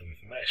wealth of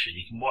information.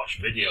 You can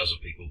watch videos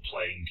of people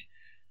playing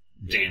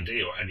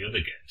D&D or any other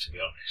game, to be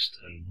honest,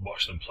 and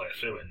watch them play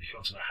through it. And if you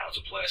want to know how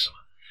to play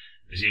something,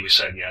 as you were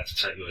saying, you had to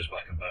take yours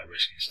back and buy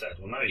Risk instead.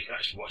 Well, now you can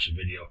actually watch a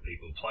video of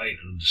people playing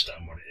and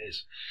understand what it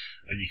is.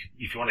 And you can,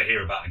 if you want to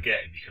hear about a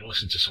game, you can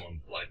listen to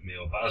someone like me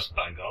or Baz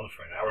bang on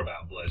for an hour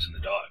about Blades in the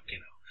Dark,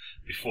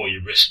 before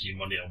you risk your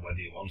money on whether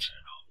you want it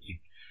or not.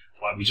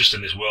 We're just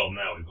in this world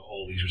now, we've got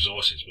all these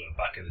resources, but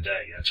back in the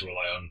day, you had to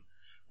rely on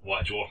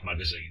White Dwarf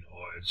magazine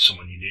or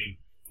someone you knew,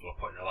 or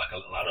putting a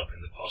little ad up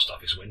in the post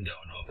office window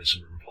and hoping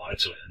someone replied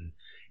to it. And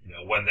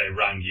when they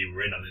rang, you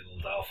were in on a little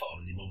dial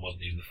phone and your mum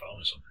wasn't using the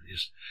phone or something.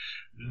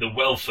 The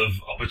wealth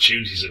of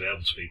opportunities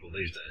available to people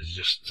these days is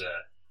just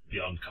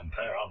beyond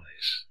compare, aren't they?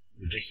 It's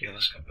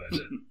ridiculous compared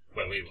to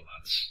where we were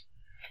lads.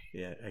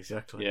 Yeah,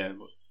 exactly. Yeah,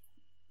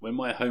 when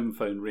my home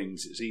phone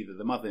rings, it's either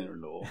the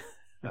mother-in-law,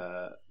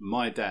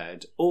 my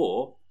dad,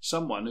 or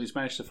someone who's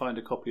managed to find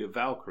a copy of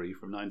Valkyrie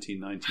from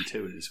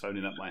 1992 and is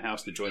phoning up my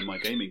house to join my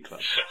gaming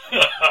club.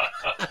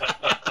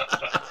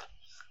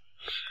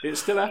 It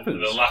still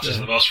happens. The latter's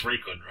the most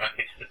frequent,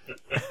 right?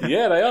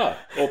 Yeah, they are.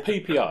 Or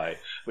PPI,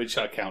 which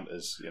I count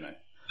as,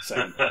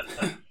 same.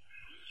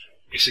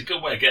 It's a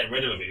good way of getting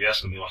rid of them if you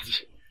ask them, do you want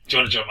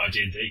to join my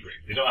D&D group?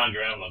 They don't hang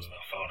around long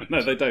enough.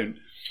 No, they don't.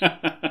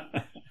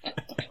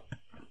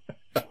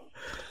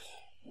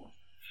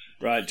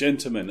 Right,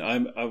 gentlemen,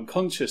 I'm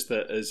conscious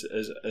that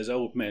as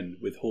old men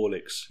with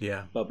Horlicks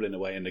bubbling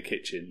away in the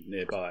kitchen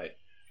nearby,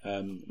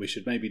 we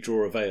should maybe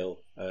draw a veil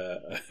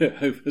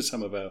over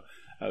some of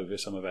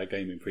our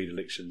gaming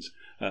predilections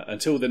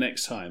until the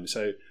next time.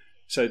 So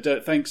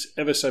Dirk, thanks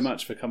ever so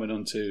much for coming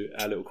on to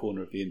our little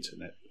corner of the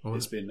internet. Well,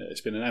 it's been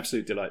an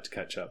absolute delight to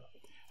catch up.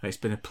 It's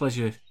been a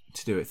pleasure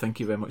to do it. Thank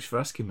you very much for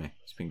asking me.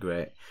 It's been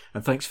great,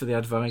 and thanks for the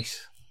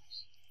advice.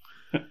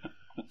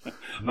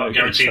 I'm not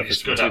guaranteeing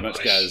it's good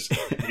advice.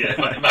 Yeah,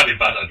 it might be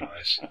bad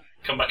advice.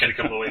 Come back in a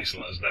couple of weeks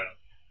and let us know.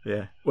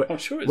 Yeah, I'm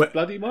sure it's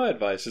bloody my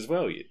advice as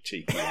well, you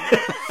cheeky man.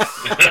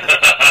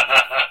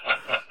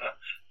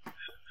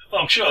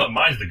 Well, I'm sure that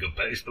mine's the good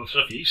bit. It's the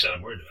stuff you said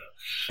I'm worried about.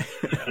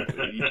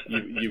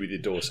 you with your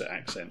Dorset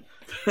accent.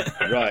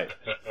 Right.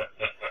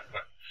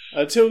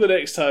 Until the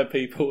next time,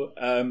 people,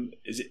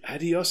 is it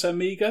adios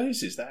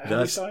amigos? Is that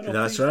how we sign off?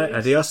 That's right. Days?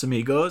 Adios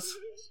amigos.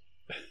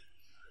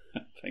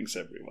 Thanks,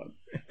 everyone.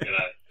 Good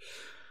night.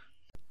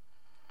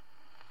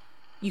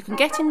 You can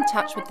get in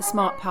touch with the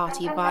Smart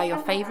Party via your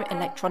favourite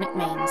electronic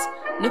means.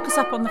 Look us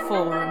up on the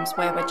forums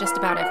where we're just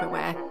about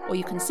everywhere, or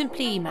you can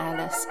simply email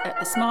us at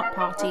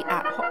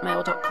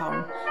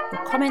thesmartparty@hotmail.com.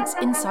 Your comments,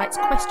 insights,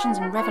 questions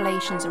and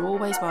revelations are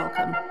always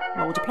welcome.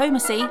 Roll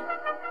diplomacy.